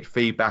week, they get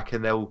feedback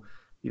and they'll,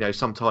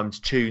 sometimes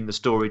tune the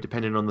story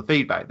depending on the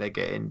feedback they're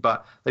getting,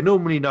 but they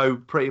normally know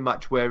pretty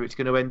much where it's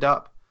going to end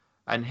up.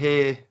 And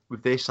here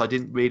with this, I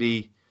wasn't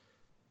really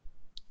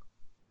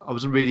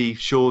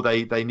sure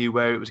they knew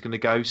where it was going to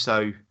go.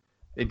 So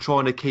in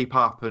trying to keep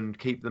up and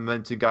keep the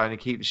momentum going and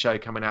keep the show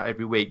coming out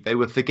every week, they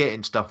were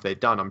forgetting stuff they'd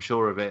done. I'm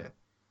sure of it.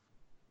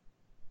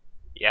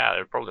 Yeah,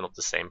 they're probably not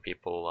the same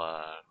people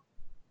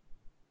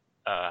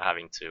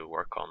having to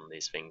work on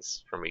these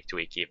things from week to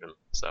week, even.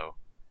 So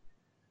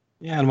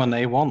Yeah, and when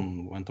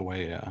A1 went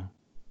away,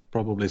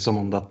 probably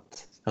someone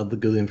that had the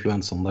good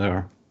influence on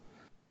there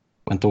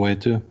went away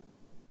too.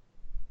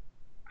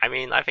 I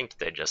mean, I think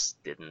they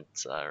just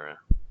didn't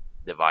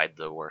divide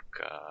the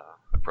work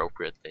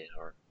appropriately,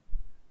 or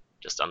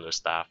just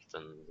understaffed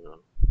and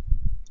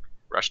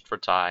rushed for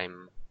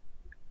time.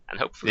 And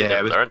hopefully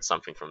Yeah, they've learned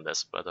something from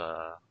this. But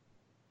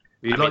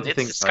you'd I like mean, to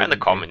think it's so, kind of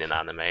wouldn't you? common in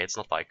anime. It's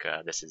not like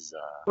this is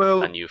a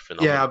Well, new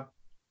phenomenon. yeah,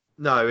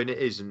 no, and it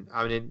isn't.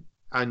 I mean,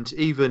 and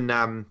even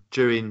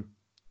during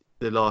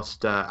the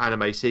last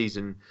anime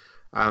season,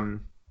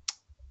 um,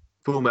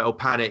 Full Metal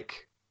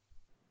Panic,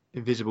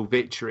 Invisible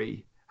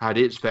Victory had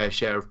its fair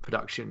share of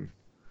production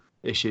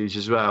issues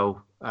as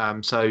well.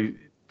 So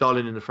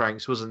Darling in the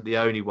Franxx wasn't the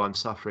only one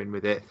suffering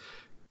with it,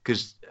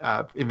 because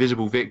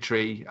Invisible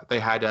Victory, they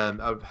had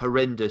a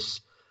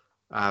horrendous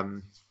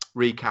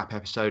recap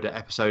episode at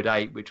episode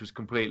 8, which was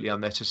completely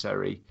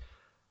unnecessary.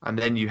 And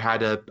then you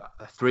had a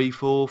 3,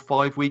 4,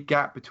 5 week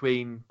gap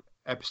between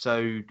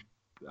episode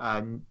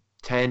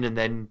 10 and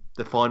then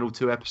the final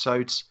 2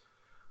 episodes.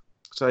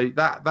 So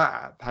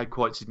that had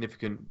quite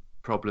significant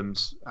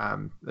problems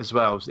as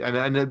well.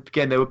 And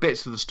again, there were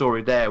bits of the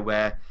story there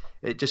where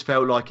it just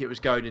felt like it was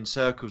going in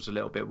circles a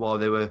little bit while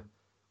they were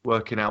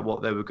working out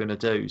what they were going to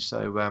do.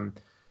 So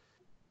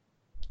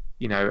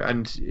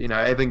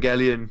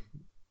Evangelion,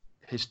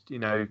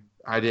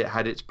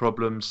 had its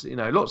problems.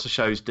 Lots of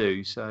shows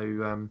do.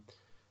 So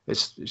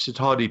it should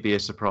hardly be a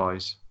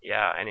surprise.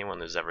 Yeah, anyone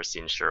who's ever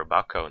seen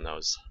Shirobako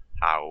knows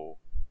how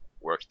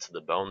worked to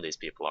the bone these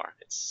people are.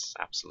 It's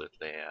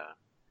absolutely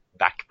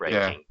backbreaking.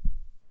 Yeah.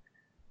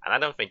 And I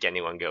don't think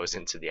anyone goes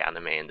into the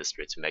anime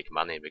industry to make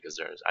money, because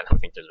I don't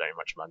think there's very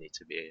much money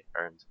to be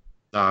earned.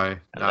 No,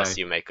 unless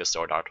you make a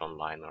Sword Art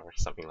Online or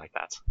something like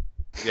that.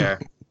 Yeah.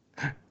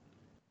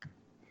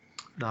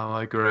 No,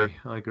 I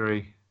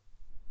agree.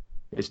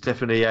 It's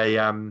definitely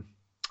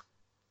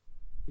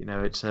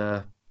it's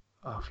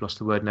I've lost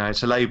the word now.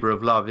 It's a labour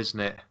of love, isn't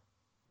it?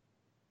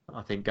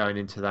 I think going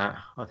into that,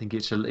 I think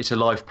it's a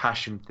life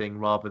passion thing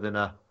rather than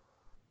a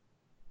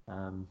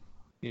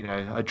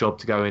job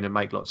to go in and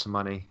make lots of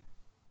money.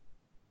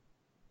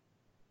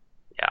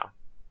 Yeah.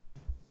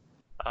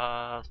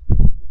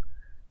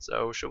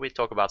 So should we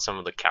talk about some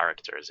of the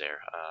characters here,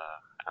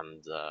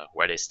 and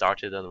where they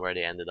started and where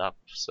they ended up?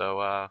 So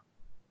I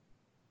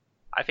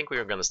think we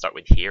were going to start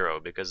with Hero,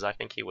 because I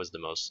think he was the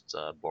most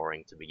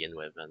boring to begin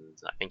with, and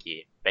I think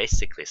he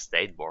basically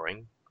stayed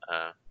boring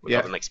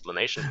without an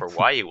explanation for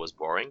why he was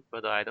boring,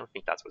 but I don't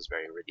think that was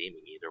very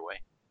redeeming either way.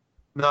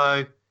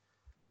 No,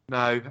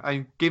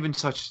 and given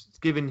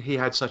he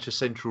had such a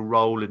central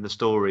role in the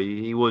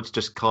story, he was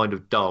just kind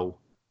of dull,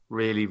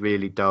 really,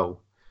 really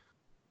dull.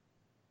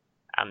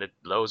 And it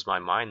blows my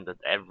mind that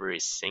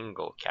every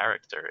single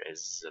character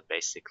is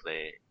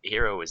basically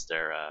Hero is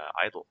their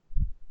idol.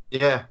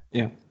 Yeah.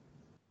 Yeah.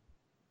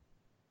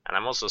 And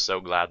I'm also so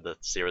glad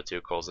that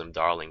 02 calls him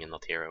Darling and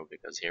not Hero,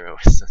 because Hero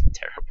is a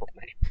terrible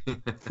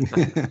name.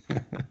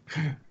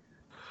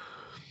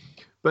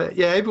 But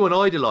yeah, everyone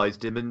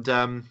idolized him,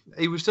 and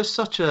he was just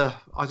such a,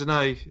 I don't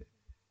know,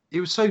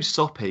 he was so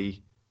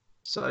soppy,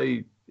 so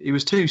he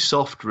was too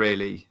soft,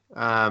 really,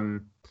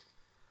 and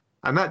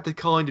that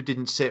kind of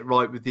didn't sit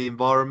right with the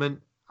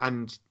environment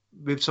and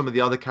with some of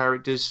the other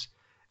characters.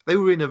 They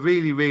were in a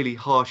really, really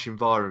harsh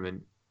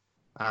environment,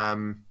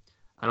 and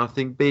I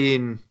think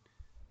being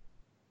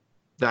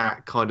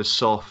that kind of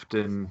soft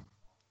and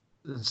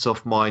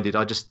soft-minded,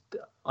 I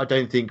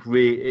don't think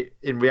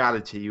in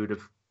reality you would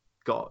have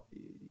got,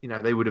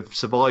 they would have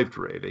survived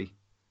really.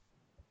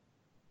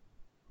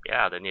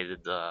 Yeah, they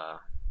needed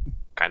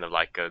kind of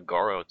like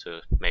Goro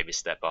to maybe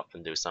step up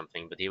and do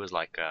something, but he was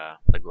like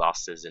the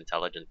glasses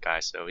intelligent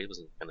guy, so he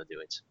wasn't gonna do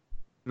it.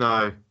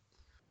 No,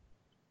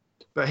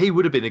 but he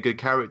would have been a good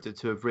character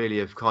to have really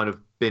have kind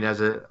of been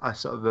as a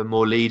sort of a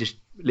more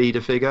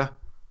leader figure.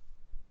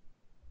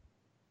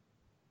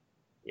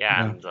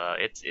 Yeah, Yeah. and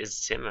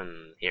it's him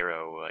and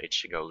Hero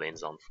Ichigo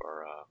leans on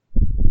for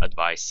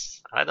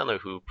advice. I don't know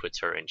who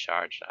puts her in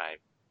charge. I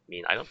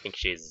mean, I don't think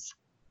she's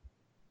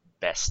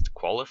best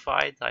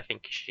qualified. I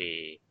think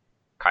she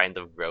kind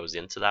of grows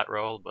into that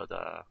role, but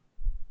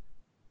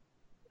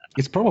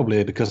It's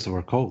probably because of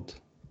her code.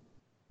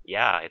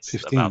 yeah, it's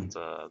 15. about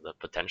the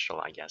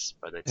potential, I guess.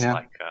 But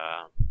Yeah.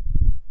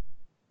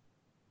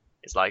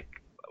 it's like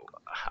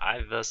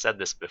I've said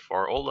this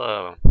before. All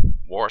the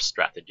war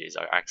strategies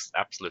are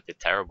absolutely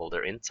terrible.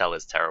 Their intel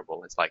is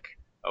terrible. It's like,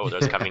 oh,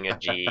 there's coming a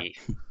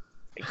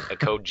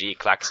code G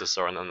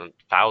Klaxosaur, and then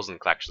 1,000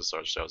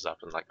 Klaxosaurs shows up,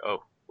 and it's like,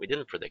 oh, we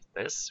didn't predict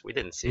this. We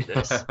didn't see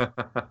this.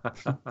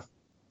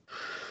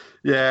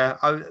 Yeah,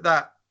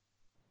 that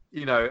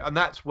and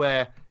that's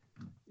where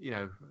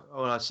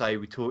when I say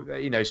we talk,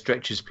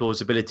 stretches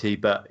plausibility,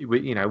 but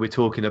we're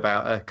talking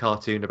about a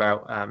cartoon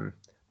about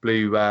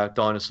blue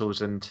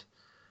dinosaurs and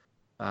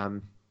a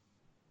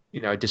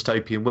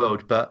dystopian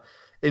world, but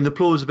in the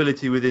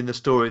plausibility within the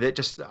story, that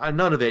just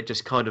none of it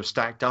just kind of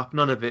stacked up.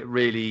 None of it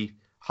really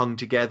hung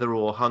together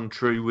or hung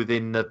true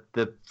within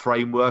the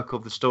framework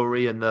of the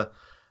story and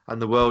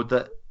the world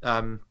that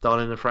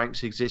Darling and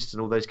Franks exist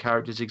and all those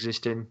characters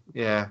exist in.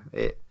 Yeah,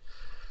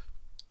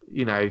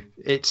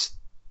 it's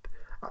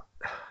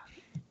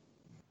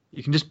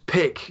you can just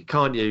pick,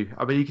 can't you?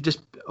 I mean, you can just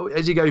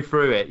as you go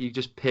through it, you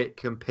just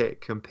pick and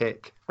pick and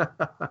pick.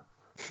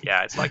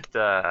 Yeah, it's like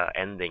the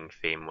ending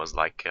theme was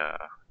like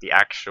the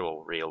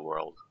actual real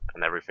world,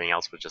 and everything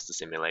else was just a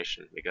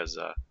simulation. Because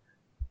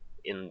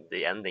in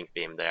the ending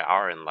theme, they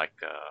are in like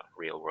a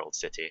real world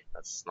city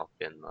that's not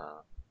been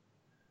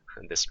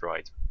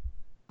destroyed.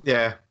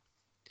 Yeah.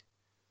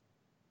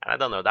 And I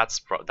don't know. That's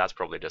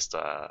probably just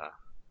I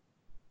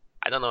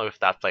don't know if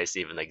that place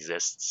even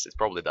exists. It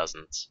probably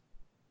doesn't.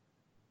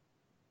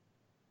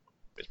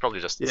 It's probably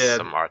just Yeah.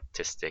 some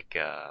artistic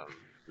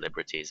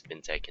liberties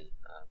been taken.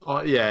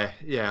 Yeah,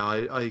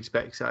 I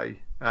expect so.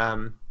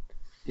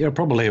 Yeah,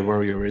 probably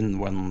where you're in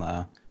when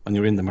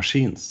you're in the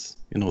machines,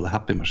 the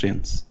happy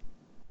machines.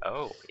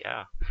 Oh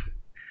yeah.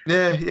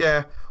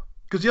 Yeah.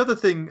 Because the other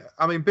thing,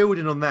 I mean,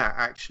 building on that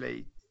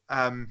actually,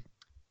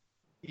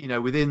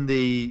 within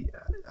the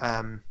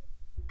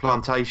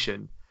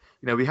plantation,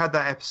 we had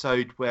that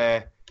episode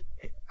where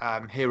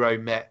Hero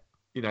met,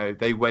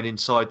 they went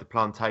inside the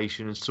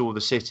plantation and saw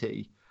the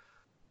city.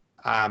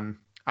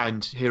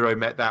 And Hero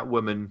met that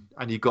woman,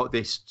 and you got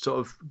this sort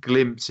of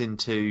glimpse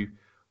into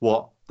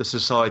what the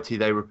society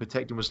they were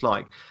protecting was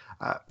like.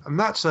 And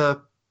that's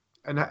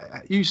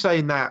you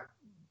saying that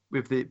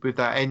with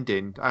that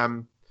ending,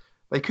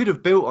 they could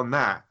have built on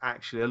that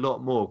actually a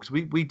lot more, because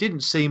we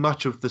didn't see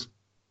much of this.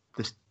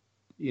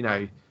 We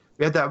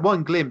had that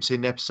one glimpse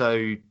in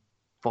episode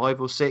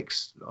 5 or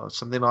 6 or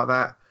something like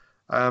that,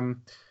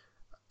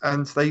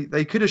 and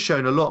they could have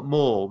shown a lot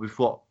more with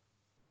what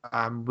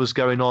was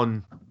going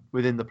on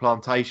within the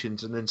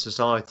plantations and then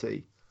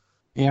society.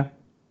 Yeah,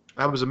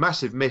 that was a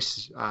massive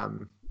miss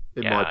in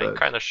my book. It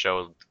kind of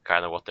showed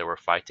kind of what they were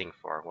fighting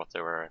for, what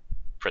they were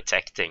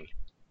protecting,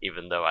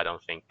 even though I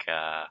don't think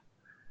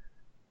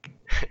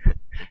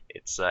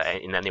it's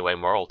in any way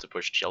moral to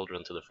push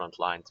children to the front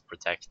line to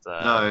protect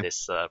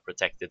this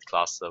protected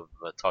class of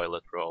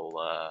toilet roll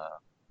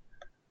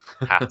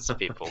hats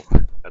people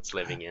that's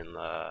living in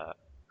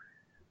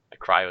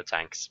cryo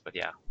tanks. But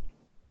yeah.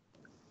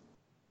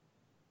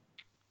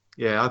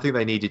 Yeah, I think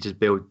they needed to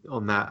build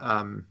on that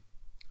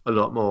a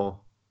lot more.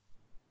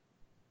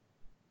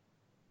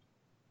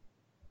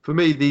 For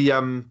me, the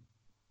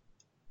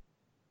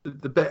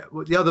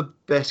other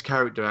best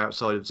character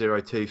outside of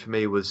 02 for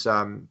me was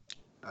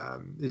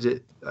is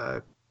it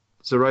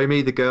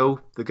Zeromi, the girl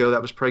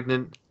that was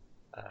pregnant?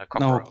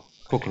 No,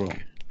 Kokoro.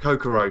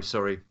 Kokoro,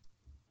 sorry.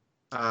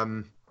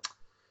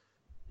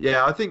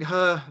 Yeah, I think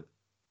her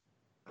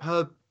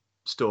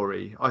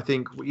story, I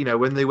think,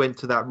 when they went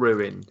to that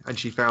ruin and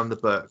she found the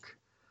book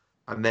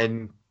and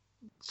then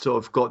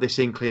sort of got this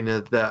inkling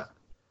of that,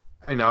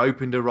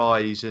 opened her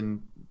eyes,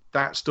 and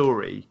that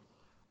story,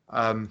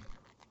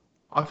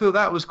 I feel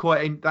that was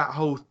that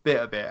whole bit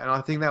of it, and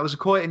I think that was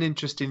quite an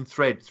interesting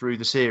thread through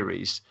the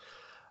series.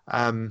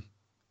 Um,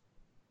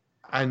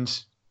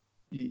 and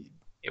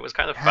It was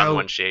kind of fun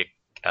when how, she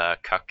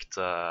cucked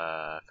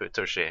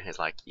Futoshi. He's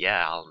like,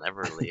 "Yeah, I'll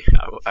never leave.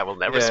 I will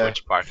never yeah,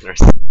 switch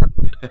partners.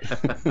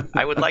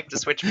 I would like to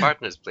switch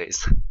partners,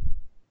 please."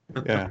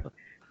 Yeah.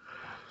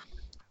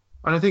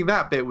 and I think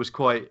that bit was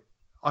quite.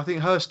 I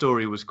think her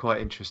story was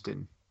quite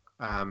interesting,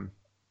 um,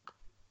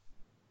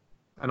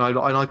 and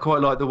I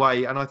quite like the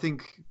way, and I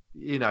think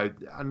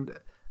and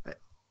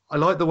I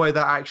like the way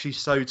that actually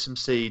sowed some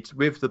seeds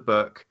with the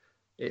book.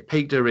 It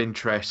piqued her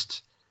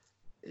interest.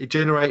 It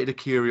generated a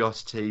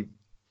curiosity.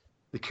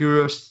 The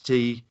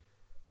curiosity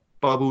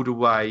bubbled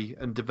away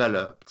and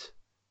developed,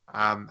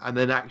 and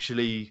then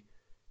actually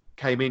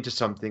came into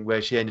something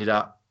where she ended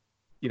up,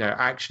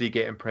 actually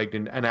getting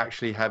pregnant and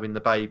actually having the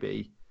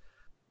baby,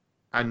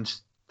 and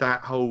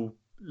that whole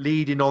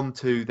leading on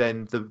to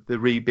then the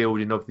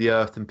rebuilding of the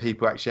earth and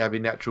people actually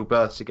having natural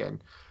births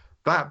again.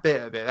 That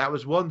bit of it, that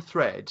was one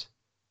thread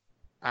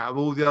out of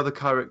all the other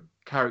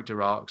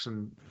character arcs,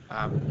 and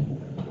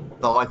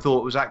that I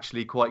thought was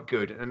actually quite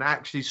good and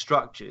actually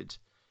structured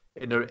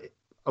in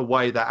a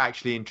way that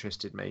actually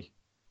interested me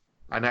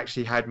and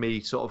actually had me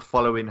sort of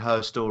following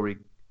her story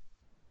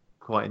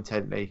quite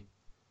intently.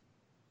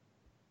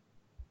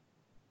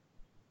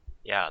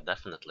 Yeah,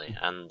 definitely.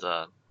 And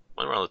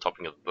when we're on the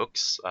topic of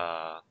books,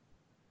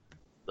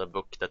 the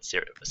book that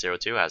Zero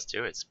Two has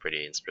too, it's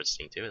pretty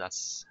interesting too.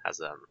 That's has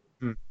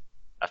Mm.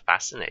 a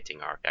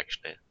fascinating arc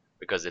actually,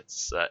 because it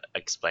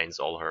explains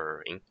all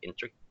her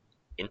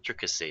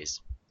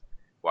intricacies.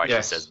 Why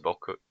she says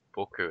Yes.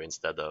 boku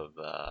instead of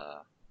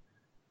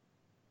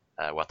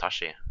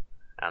watashi,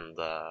 and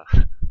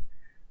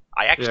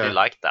I actually Yeah.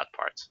 liked that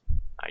part.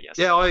 I guess.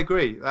 Yeah, I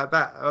agree. That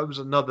was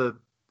another,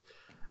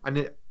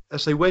 and I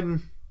say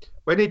when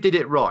it did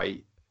it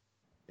right,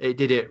 it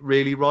did it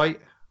really right,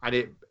 and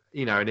it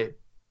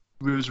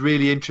was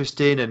really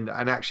interesting and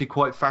actually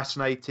quite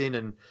fascinating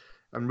and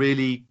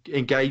really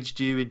engaged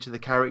you into the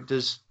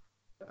characters,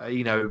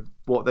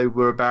 what they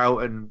were about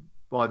and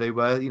why they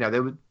were.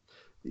 There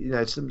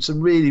were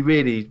some really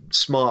really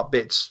smart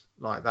bits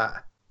like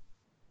that.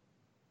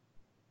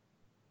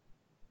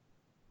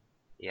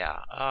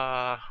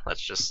 Yeah.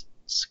 Let's just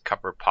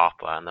cover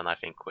Papa, and then I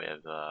think we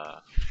have.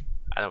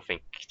 I don't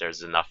think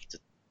there's enough to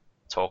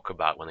talk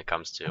about when it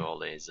comes to all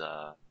these.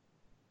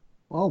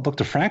 Well,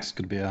 Dr. Franks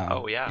could be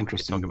Oh a yeah, we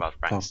could talk interesting about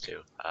Franks talk.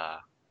 too.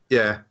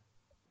 Yeah,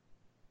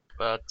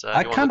 But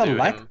I you want to kind of do him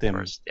liked him.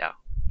 first? Yeah,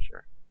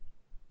 sure.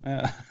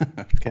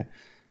 Okay.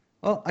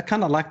 Well, I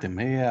kind of liked him.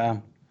 He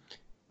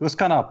was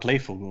kind of a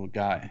playful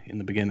guy in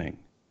the beginning,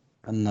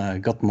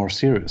 and got more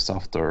serious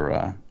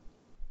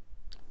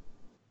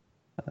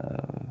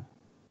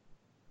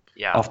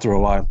Yeah, after a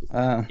while.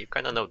 you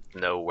kind of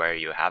know where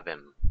you have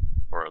him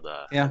for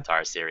the Yeah.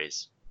 entire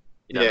series.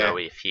 You don't yeah, know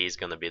if he's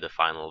gonna be the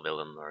final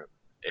villain or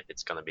if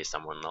it's gonna be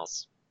someone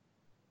else.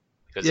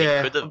 Because he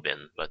yeah, could have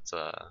been, but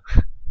of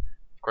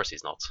course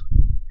he's not.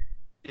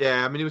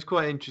 yeah. I mean, it was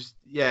quite interesting.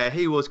 Yeah,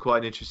 he was quite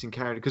an interesting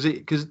character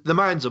because the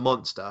man's a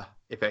monster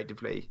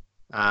effectively.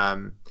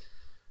 Um,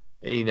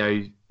 you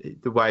know,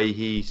 the way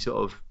he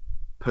sort of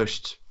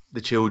pushed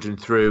the children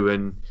through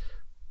and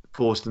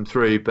forced them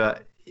through,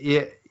 but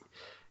yeah,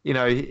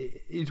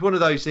 it's one of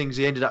those things.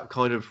 He ended up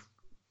kind of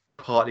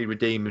partly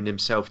redeeming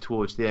himself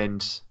towards the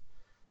end,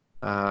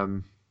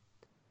 um,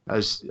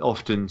 as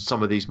often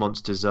some of these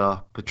monsters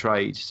are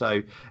portrayed.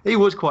 So he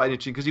was quite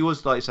interesting because he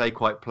was, like I say,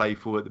 quite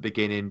playful at the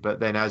beginning, but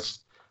then as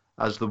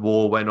the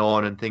war went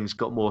on and things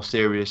got more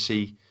serious,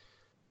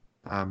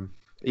 um,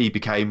 he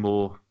became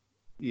more,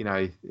 you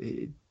know,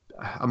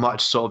 a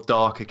much sort of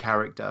darker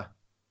character.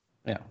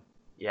 Yeah.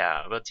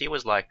 Yeah, but he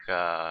was like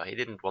he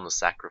didn't want to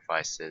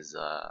sacrifice his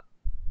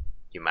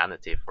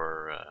humanity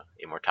for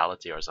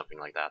immortality or something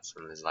like that.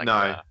 And he's like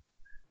No,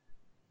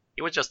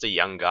 he was just a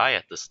young guy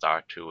at the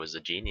start who was a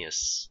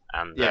genius,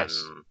 and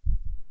yes, then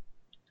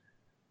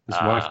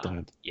His wife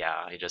died.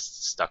 yeah, he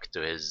just stuck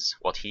to his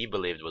what he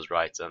believed was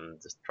right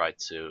and just tried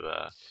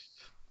to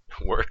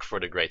work for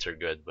the greater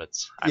good. But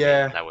I mean,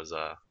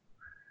 yeah,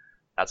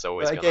 that's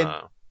always but again,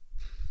 gonna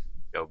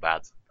go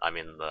bad. I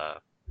mean, the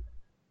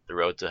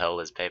road to hell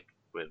is paved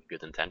with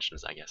good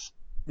intentions, I guess.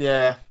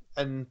 yeah,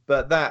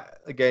 but that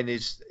again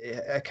is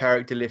a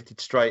character lifted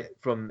straight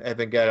from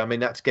Evangelion. I mean,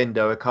 that's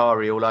Gendo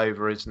Ikari all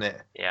over, isn't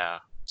it? Yeah,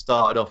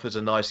 Started off as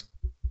a nice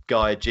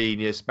guy, a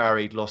genius,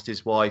 married, lost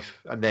his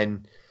wife, and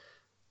then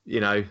you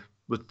know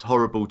was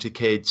horrible to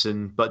kids,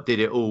 and but did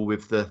it all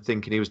with the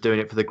thinking he was doing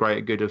it for the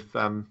greater good of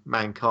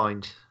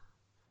mankind.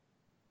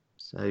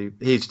 So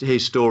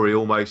his story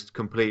almost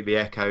completely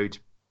echoed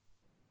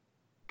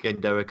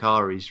Gendo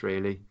Ikari's,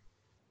 really.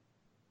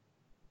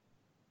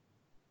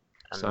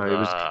 So and it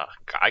was,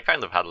 I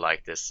kind of had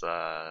like this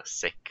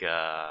sick.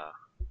 I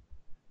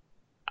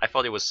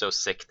thought he was so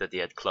sick that he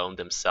had cloned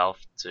himself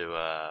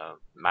to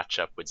match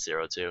up with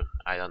Zero Two.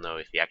 I don't know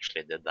if he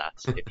actually did that.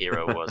 If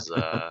Hero was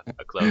a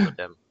clone of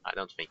him, I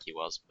don't think he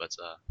was, but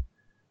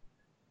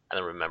I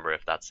don't remember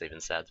if that's even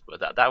said.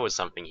 But that was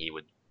something he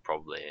would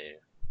probably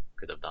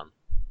could have done.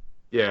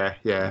 Yeah.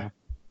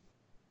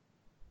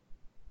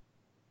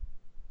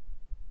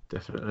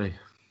 Definitely.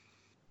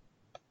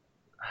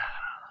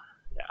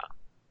 Yeah.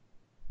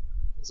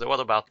 So what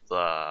about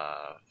the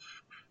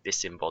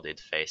disembodied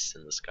face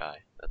in the sky?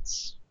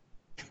 That's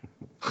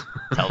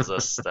tells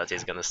us that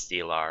he's gonna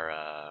steal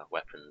our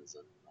weapons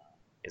and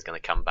he's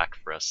gonna come back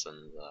for us.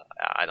 And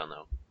I don't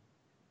know.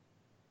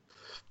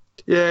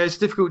 Yeah, it's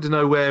difficult to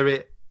know where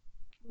it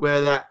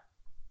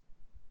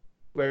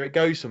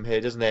goes from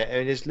here, doesn't it? I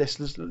mean, it's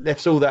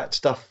left all that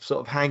stuff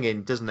sort of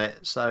hanging, doesn't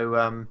it?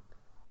 So,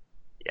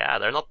 Yeah,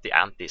 they're not the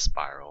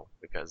anti-spiral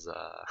because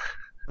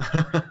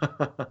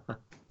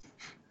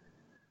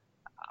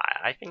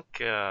I think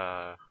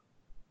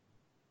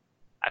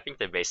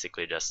they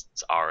basically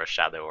just are a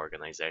shadow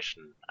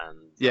organization, and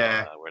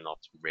yeah. we're not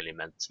really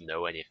meant to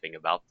know anything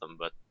about them.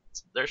 But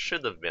there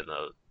should have been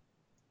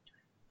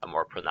a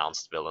more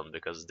pronounced villain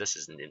because this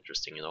isn't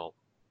interesting at all.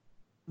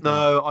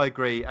 No, I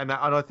agree, and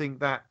I think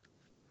that,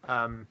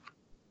 and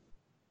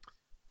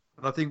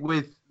I think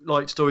with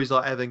like stories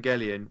like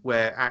Evangelion,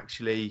 where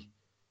actually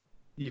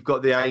you've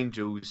got the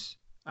angels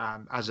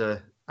as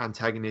a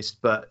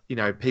antagonist, but you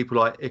know people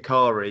like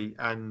Ikari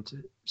and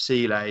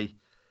Seele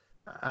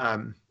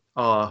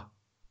are,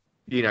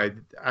 you know,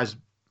 as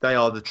they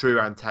are the true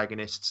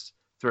antagonists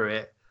through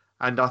it.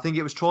 And I think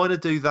it was trying to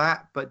do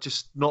that, but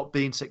just not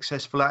being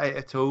successful at it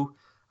at all.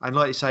 And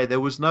like you say, there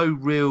was no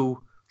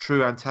real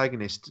true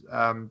antagonist.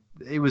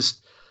 It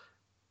was,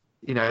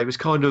 you know, it was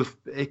kind of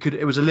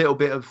it was a little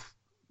bit of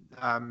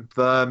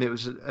Verm. It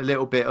was a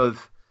little bit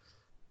of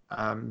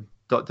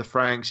Dr.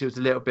 FranXX. It was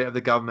a little bit of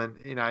the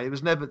government. You know,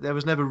 there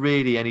was never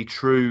really any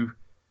true.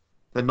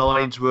 The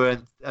Nines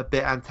were a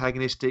bit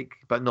antagonistic,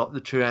 but not the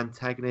true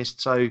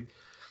antagonist. So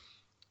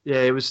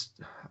yeah, it was,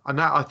 and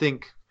that I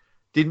think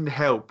didn't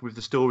help with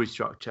the story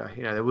structure.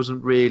 You know, there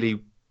wasn't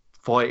really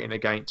fighting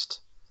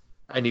against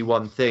any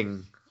one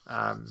thing,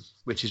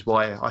 which is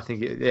why I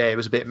think it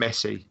was a bit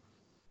messy.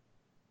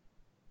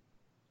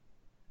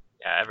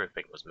 Yeah,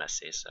 everything was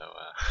messy. So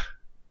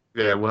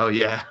Yeah, well,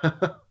 yeah.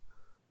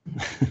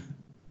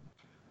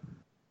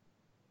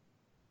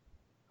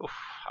 oof,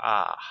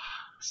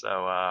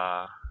 so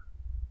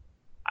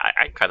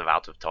I'm kind of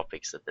out of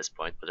topics at this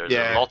point, but there's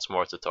Yeah. lots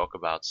more to talk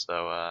about.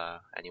 So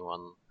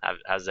anyone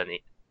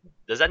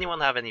does anyone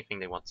have anything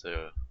they want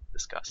to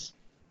discuss?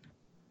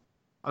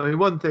 I mean,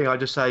 one thing I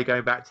just say,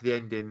 going back to the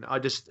ending,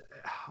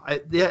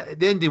 the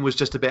ending was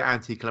just a bit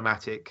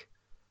anticlimactic.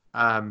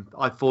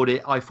 I thought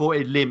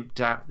it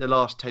limped out. The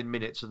last 10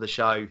 minutes of the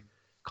show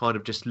kind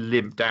of just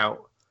limped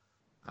out,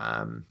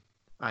 and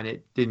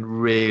it didn't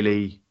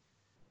really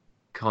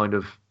kind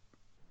of,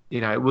 you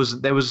know,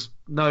 there was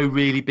no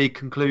really big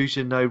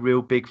conclusion, no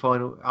real big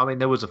final. I mean,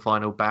 there was a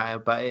final battle,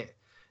 but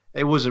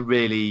it wasn't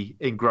really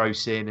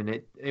engrossing, and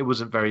it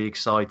wasn't very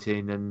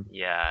exciting. And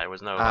Yeah, there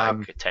was no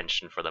like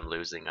attention for them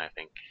losing, I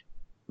think.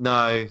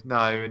 no,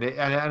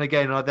 and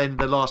again, then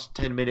the last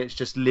 10 minutes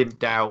just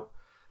limped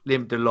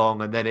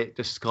along, and then it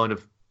just kind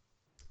of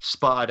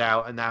sputtered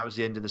out, and that was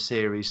the end of the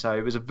series. So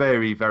it was a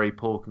very, very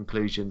poor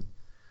conclusion.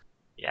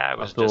 Yeah, it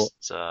was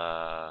just 02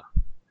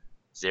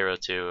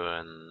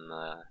 and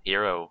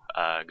Hero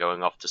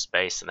going off to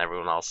space, and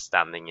everyone else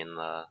standing in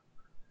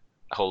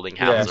holding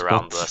hands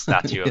around the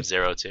statue of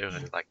 02. And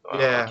it's like, well,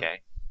 yeah,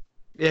 okay.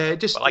 Yeah, it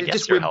just well, I it guess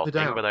just you're whimpered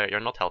helping, out. but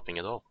you're not helping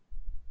at all.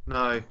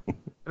 No,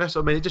 that's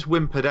what I mean. It just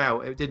whimpered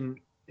out. It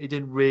didn't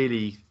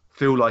really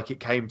feel like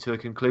it came to a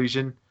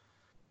conclusion.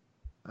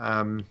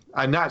 And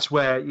that's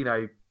where, you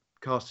know,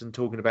 Carsten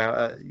talking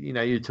about, you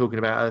know, you're talking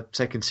about a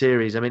second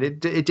series. I mean,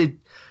 it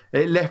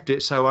left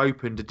it so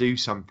open to do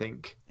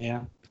something.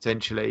 Yeah.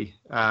 Potentially.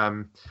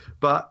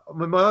 But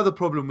my other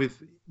problem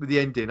with the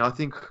ending, I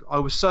think I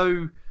was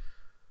so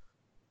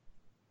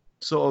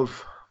sort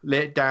of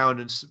let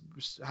down and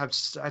had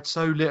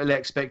so little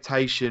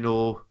expectation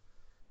or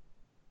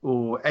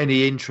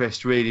any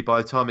interest really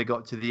by the time it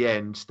got to the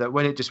end, that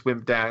when it just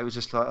wimped out, it was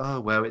just like, oh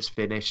well, it's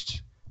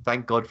finished.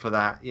 Thank God for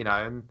that, you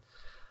know.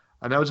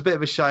 And that was a bit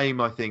of a shame,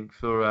 I think,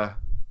 for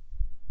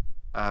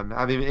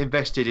having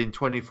invested in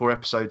 24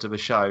 episodes of a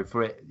show,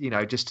 for it, you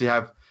know, just to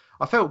have.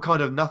 I felt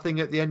kind of nothing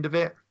at the end of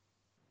it.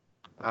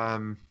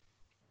 You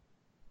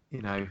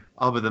know,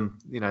 other than,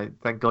 you know,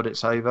 thank God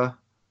it's over.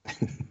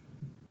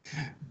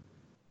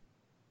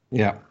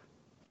 Yeah.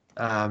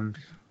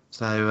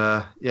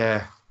 So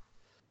yeah.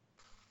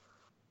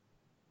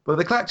 But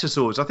the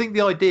Klaxosaurs, I think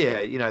the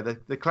idea, you know,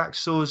 the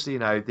Klaxosaurs, you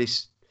know,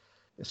 this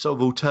sort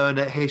of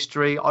alternate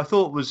history, I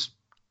thought was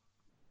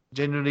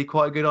generally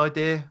quite a good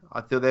idea.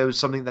 I thought there was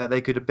something that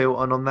they could have built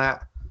on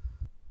that.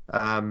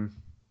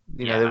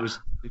 You know, there was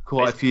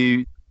quite a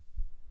few.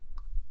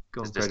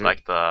 Is this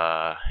like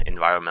the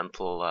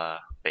environmental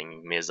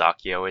thing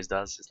Miyazaki always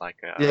does? It's like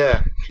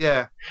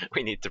yeah.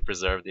 We need to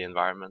preserve the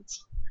environment.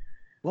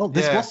 Well,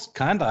 this was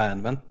kind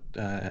of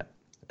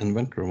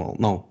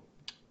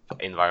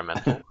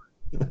environmental.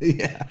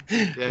 Yeah.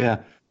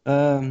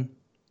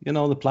 You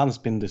know, the planet's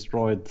been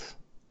destroyed.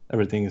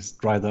 Everything is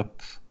dried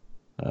up.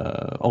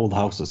 Old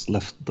houses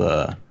left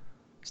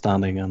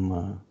standing,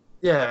 and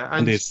Yeah,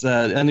 And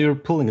and and you're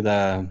pulling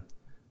the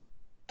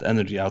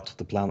energy out of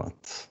the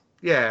planet.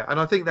 yeah, and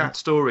I think that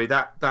story,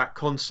 that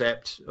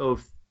concept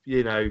of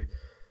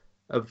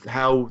of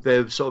how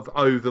they're sort of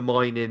over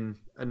mining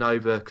and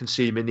over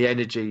consuming the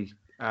energy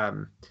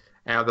out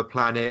of the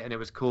planet, and it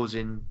was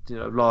causing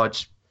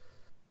large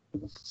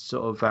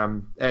sort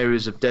of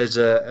areas of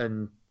desert,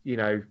 and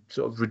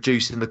sort of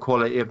reducing the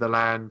quality of the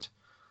land,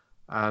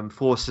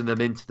 forcing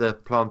them into the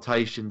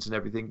plantations and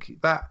everything.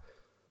 That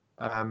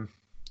um,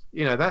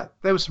 that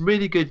there was some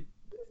really good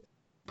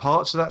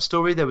parts of that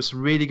story. There were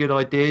some really good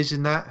ideas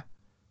in that,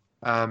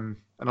 and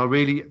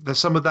there's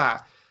some of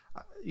that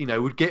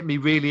would get me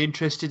really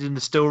interested in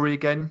the story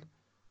again.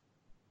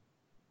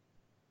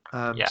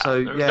 Yeah,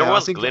 So there yeah, I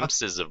was think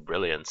glimpses of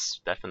brilliance,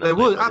 there definitely,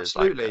 was but it's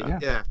like absolutely, Yeah.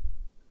 yeah.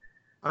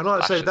 And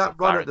like I say, flashes of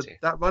clarity.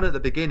 that run at the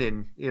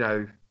beginning,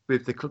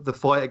 with the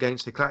fight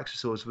against the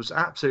Klaxosaurs was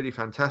absolutely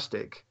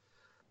fantastic.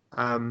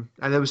 And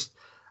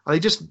they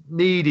just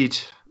needed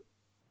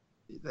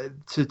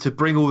to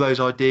bring all those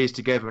ideas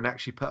together and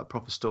actually put a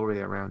proper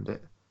story around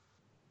it.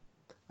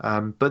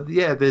 But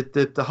yeah,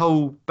 the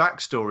whole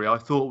backstory I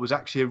thought was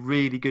actually a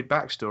really good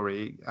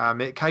backstory.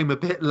 It came a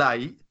bit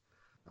late,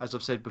 as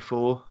I've said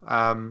before,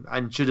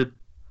 and should have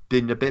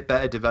been a bit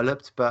better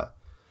developed. But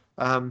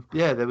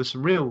yeah, there was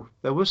some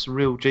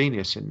real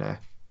genius in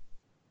there.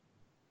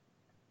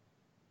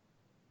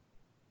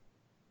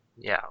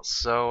 Yeah,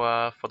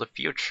 so for the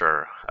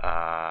future,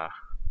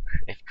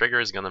 if Trigger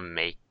is gonna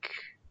make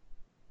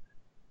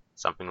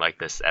something like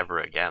this ever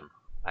again,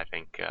 I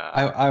think.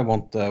 I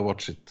won't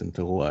watch it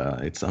until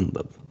it's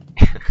ended.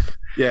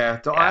 Yeah,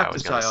 I Yeah, I have to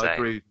was say, gonna I say.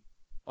 agree.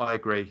 I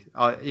agree.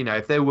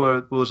 If there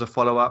was a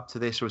follow up to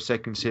this or a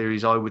second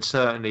series, I would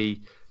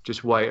certainly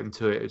just wait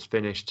until it was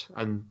finished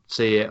and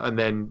see it, and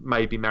then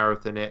maybe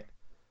marathon it.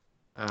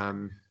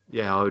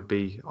 Yeah,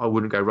 I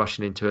wouldn't go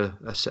rushing into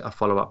a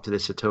follow up to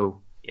this at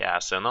all. Yeah,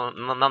 so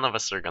none of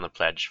us are gonna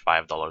pledge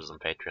 $5 on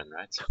Patreon,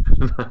 right?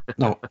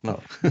 No,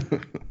 no.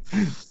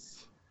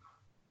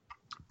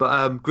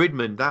 But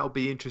Gridman, that'll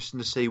be interesting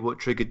to see what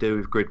Trigger do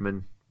with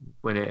Gridman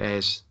when it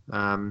airs.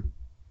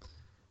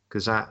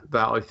 Because that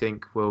I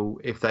think will,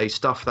 if they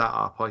stuff that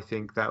up, I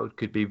think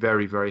could be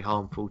very, very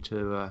harmful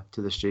to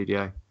the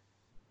studio.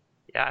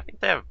 Yeah, I think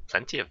they have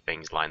plenty of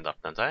things lined up,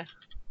 don't they?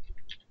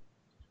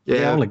 Yeah,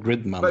 Yeah, only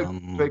Gridman but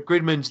and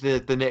Gridman's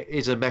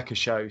is a mecha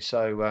show,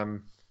 so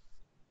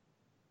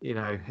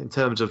in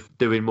terms of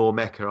doing more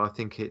mecha, I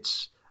think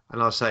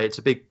and I'll say it's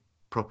a big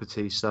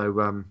property,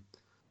 so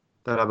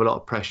they'll have a lot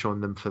of pressure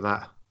on them for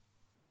that.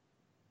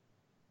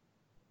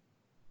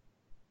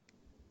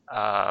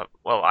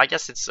 Well, I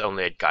guess it's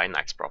only a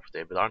Gainax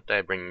property, but aren't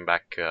they bringing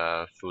back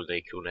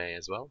Fude Kune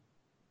as well?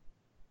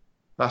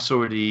 That's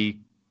already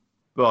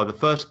well, the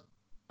first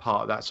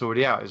part of that's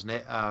already out, isn't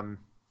it? Oh,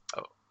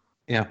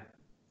 yeah,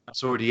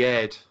 That's already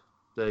aired. six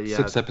The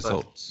first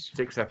episodes.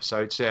 6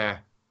 episodes, yeah.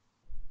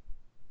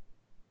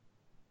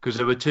 Because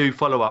there were two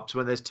follow-ups.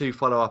 When there's two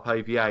follow-up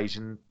OVAs,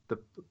 and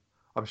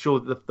I'm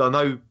sure I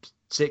know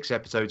 6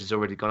 episodes is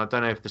already gone. I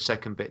don't know if the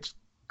second bit's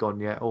gone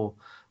yet, or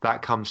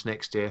that comes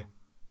next year.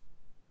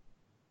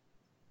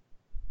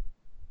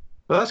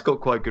 But that's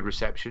got quite good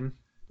reception.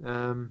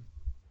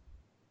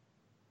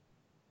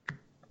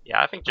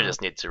 yeah, I think they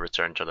just need to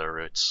return to their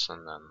roots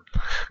and then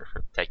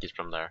take it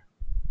from there.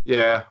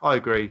 Yeah, I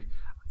agree.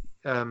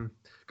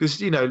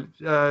 Because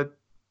Little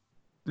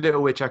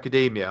Witch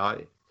Academia,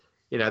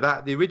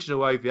 that the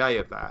original OVA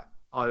of that,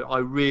 I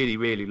really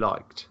really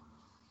liked.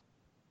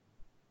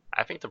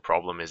 I think the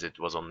problem is it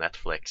was on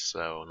Netflix,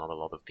 so not a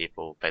lot of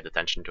people paid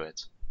attention to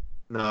it.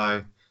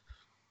 No,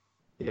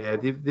 yeah,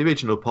 the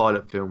original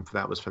pilot film for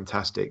that was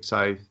fantastic.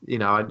 So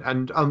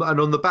and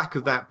on the back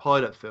of that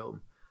pilot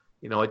film,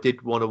 I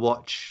did want to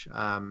watch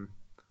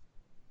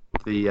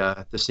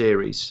the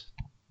series.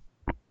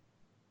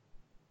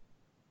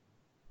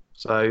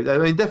 So I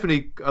mean,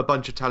 definitely a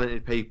bunch of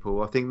talented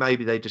people. I think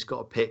maybe they just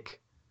got to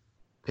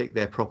pick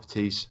their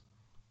properties.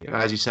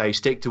 As you say,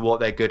 stick to what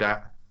they're good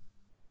at.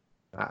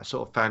 That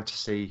sort of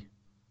fantasy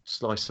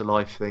slice of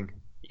life thing.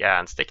 Yeah,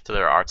 and stick to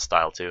their art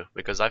style too,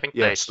 because I think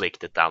they Yes.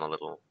 sleeked it down a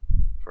little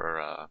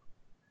for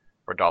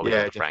Dolly Yeah,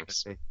 and the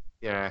Franks. definitely.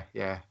 Yeah,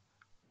 yeah.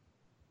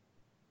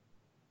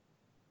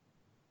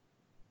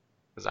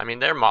 Because I mean,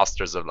 they're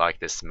masters of like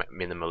this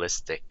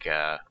minimalistic.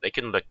 They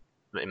can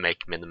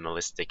make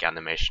minimalistic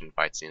animation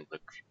fight scenes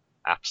look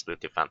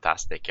absolutely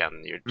fantastic,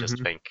 and you just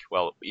Hmm. think,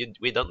 well,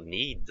 we don't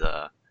need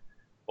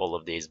all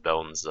of these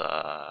bones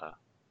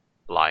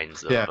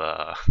lines of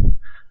Yeah,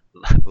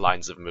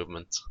 lines of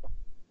movement.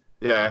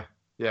 yeah,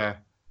 yeah.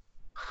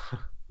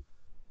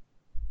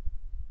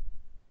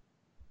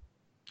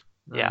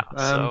 Yeah, No,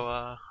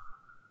 so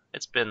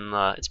it's been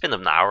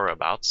an hour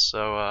about.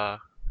 So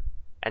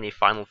any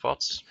final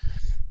thoughts?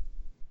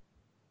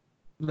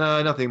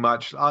 no, nothing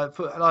much. Like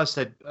I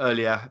said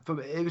earlier,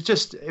 it was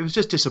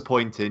just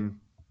disappointing.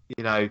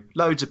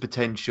 Loads of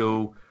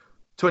potential.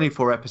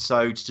 24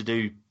 episodes to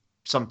do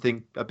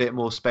something a bit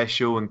more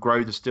special and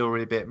grow the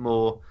story a bit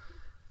more,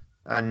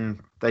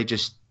 and they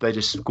just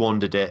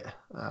squandered it.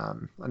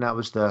 And that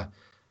was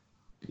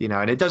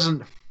And it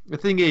doesn't. The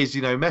thing is,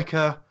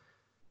 Mecha,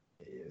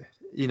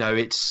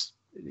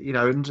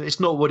 it's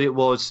not what it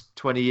was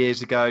 20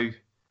 years ago.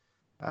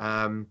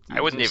 I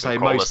wouldn't even Say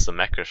call most. this a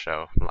mecha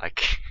show,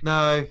 like,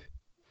 No,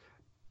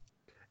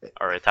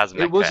 or it has it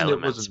mecha wasn't. It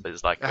elements, wasn't. but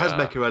it's like, It has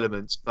mecha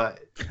elements, but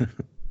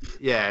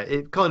yeah,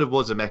 it kind of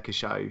was a mecha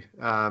show.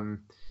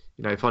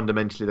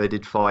 Fundamentally they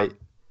did fight,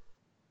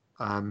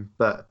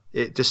 but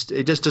it just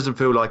doesn't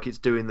feel like it's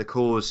doing the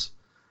cause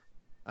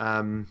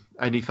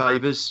any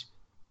favors.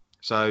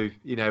 So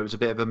it was a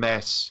bit of a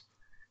mess.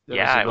 There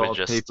was a yeah, it was lot of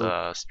just people.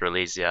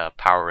 Strelitzia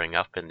powering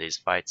up in these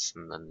fights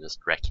and then just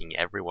wrecking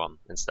everyone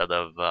instead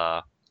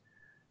of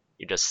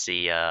you just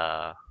see,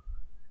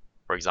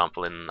 for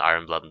example, in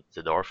Iron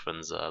Blooded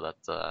Orphans, that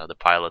the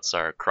pilots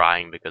are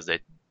crying because they're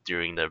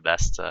doing their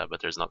best,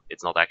 but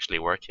it's not actually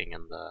working,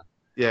 and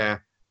Yeah,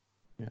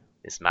 Yeah.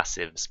 these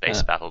massive space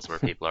Uh, battles where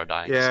people are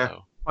dying. yeah.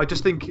 So I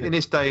just think in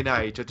this day and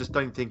age, I just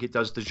don't think it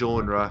does the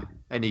genre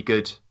any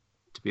good.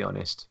 To be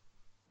honest,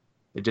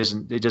 it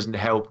doesn't. It doesn't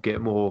help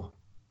get more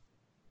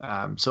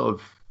sort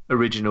of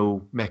original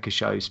mecha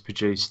shows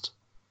produced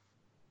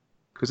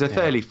because they're yeah.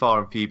 fairly far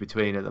and few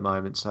between at the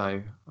moment.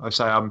 So I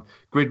say I'm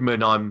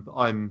Gridman.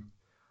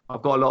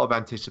 I've got a lot of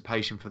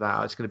anticipation for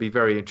that. It's going to be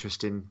very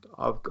interesting.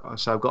 I've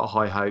got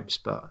high hopes,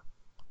 but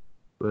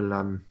we'll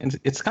And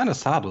it's kind of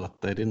sad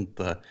that they didn't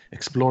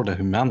explore the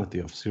humanity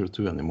of Zero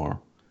Two anymore.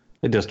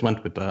 They just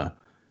went with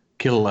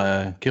kill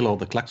all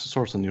the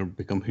Klaxosaurs and you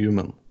become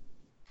human.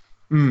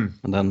 mm,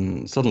 And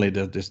then suddenly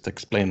they just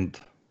explained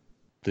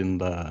in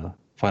the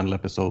final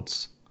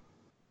episodes.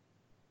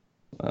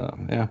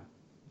 Yeah.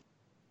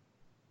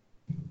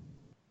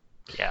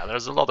 yeah,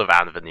 there's a lot of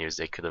avenues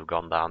they could have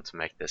gone down to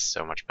make this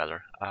so much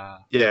better.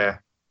 yeah,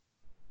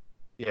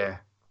 yeah.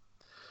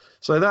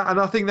 So that, and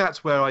I think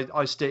that's where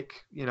I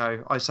stick.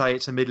 I say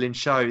it's a middling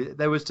show.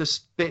 There was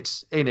just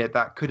bits in it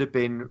that could have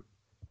been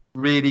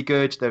really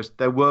good.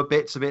 There were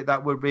bits of it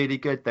that were really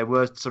good. There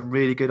were some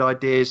really good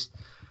ideas,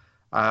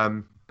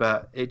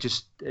 but it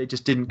just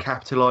didn't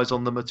capitalize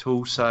on them at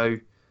all. So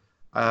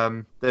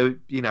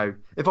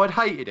if I'd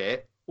hated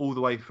it all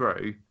the way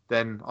through,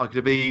 then I could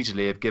have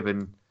easily have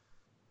given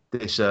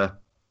this a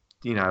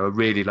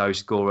really low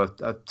score,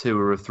 a 2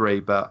 or a 3.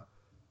 But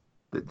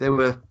there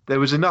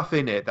was enough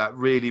in it that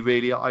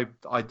really I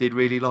did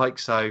really like.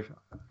 So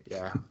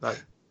yeah,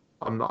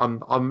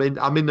 I'm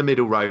in the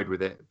middle road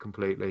with it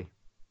completely.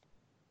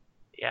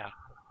 Yeah,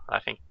 I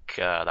think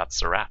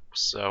that's a wrap.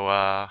 So,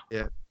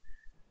 Yeah.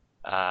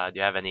 do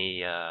you have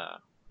any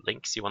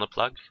links you want to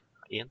plug,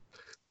 Ian?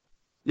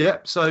 Yeah,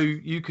 so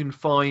you can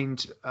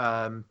find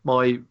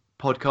my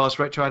podcast,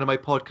 Retro Anime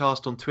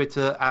Podcast, on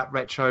Twitter at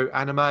Retro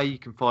Anime. You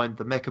can find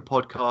the Mecha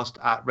Podcast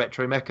at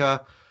Retro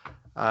Mecha.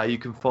 You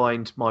can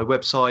find my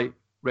website,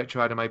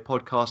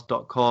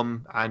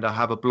 retroanimepodcast.com, and I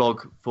have a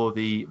blog for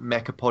the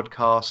Mecha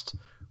Podcast,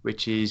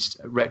 which is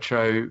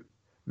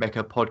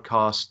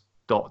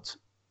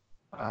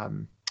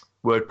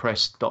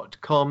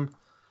retromechapodcast.wordpress.com.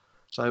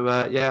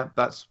 So yeah,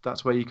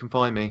 that's where you can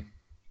find me.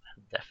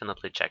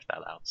 Definitely check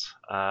that out.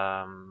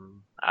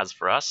 As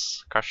for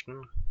us,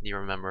 Karsten, do you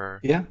remember?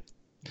 Yeah.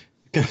 You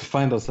can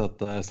find us at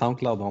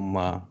SoundCloud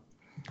on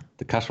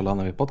the Casual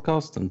Anime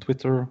Podcast and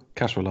Twitter,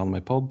 Casual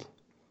Anime Pod.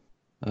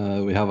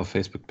 We have a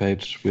Facebook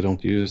page we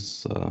don't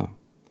use.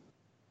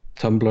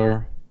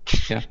 Tumblr.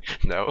 Yeah.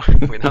 No,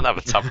 we don't have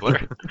a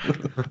Tumblr.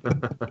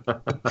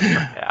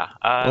 Yeah,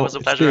 it was a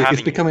pleasure It's having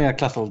you. becoming a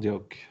classical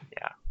joke.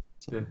 Yeah.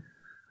 So, Yeah.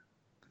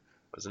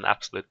 It was an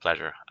absolute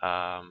pleasure.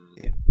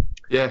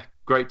 Yeah,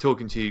 great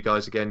talking to you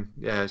guys again.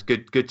 Yeah, it's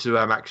good to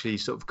actually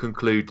sort of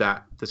conclude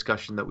that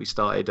discussion that we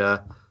started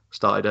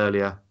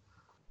earlier.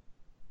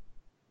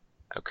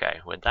 Okay,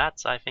 with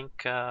that, I think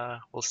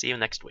we'll see you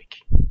next week.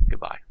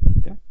 Goodbye.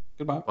 yeah.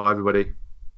 Goodbye. Bye, everybody.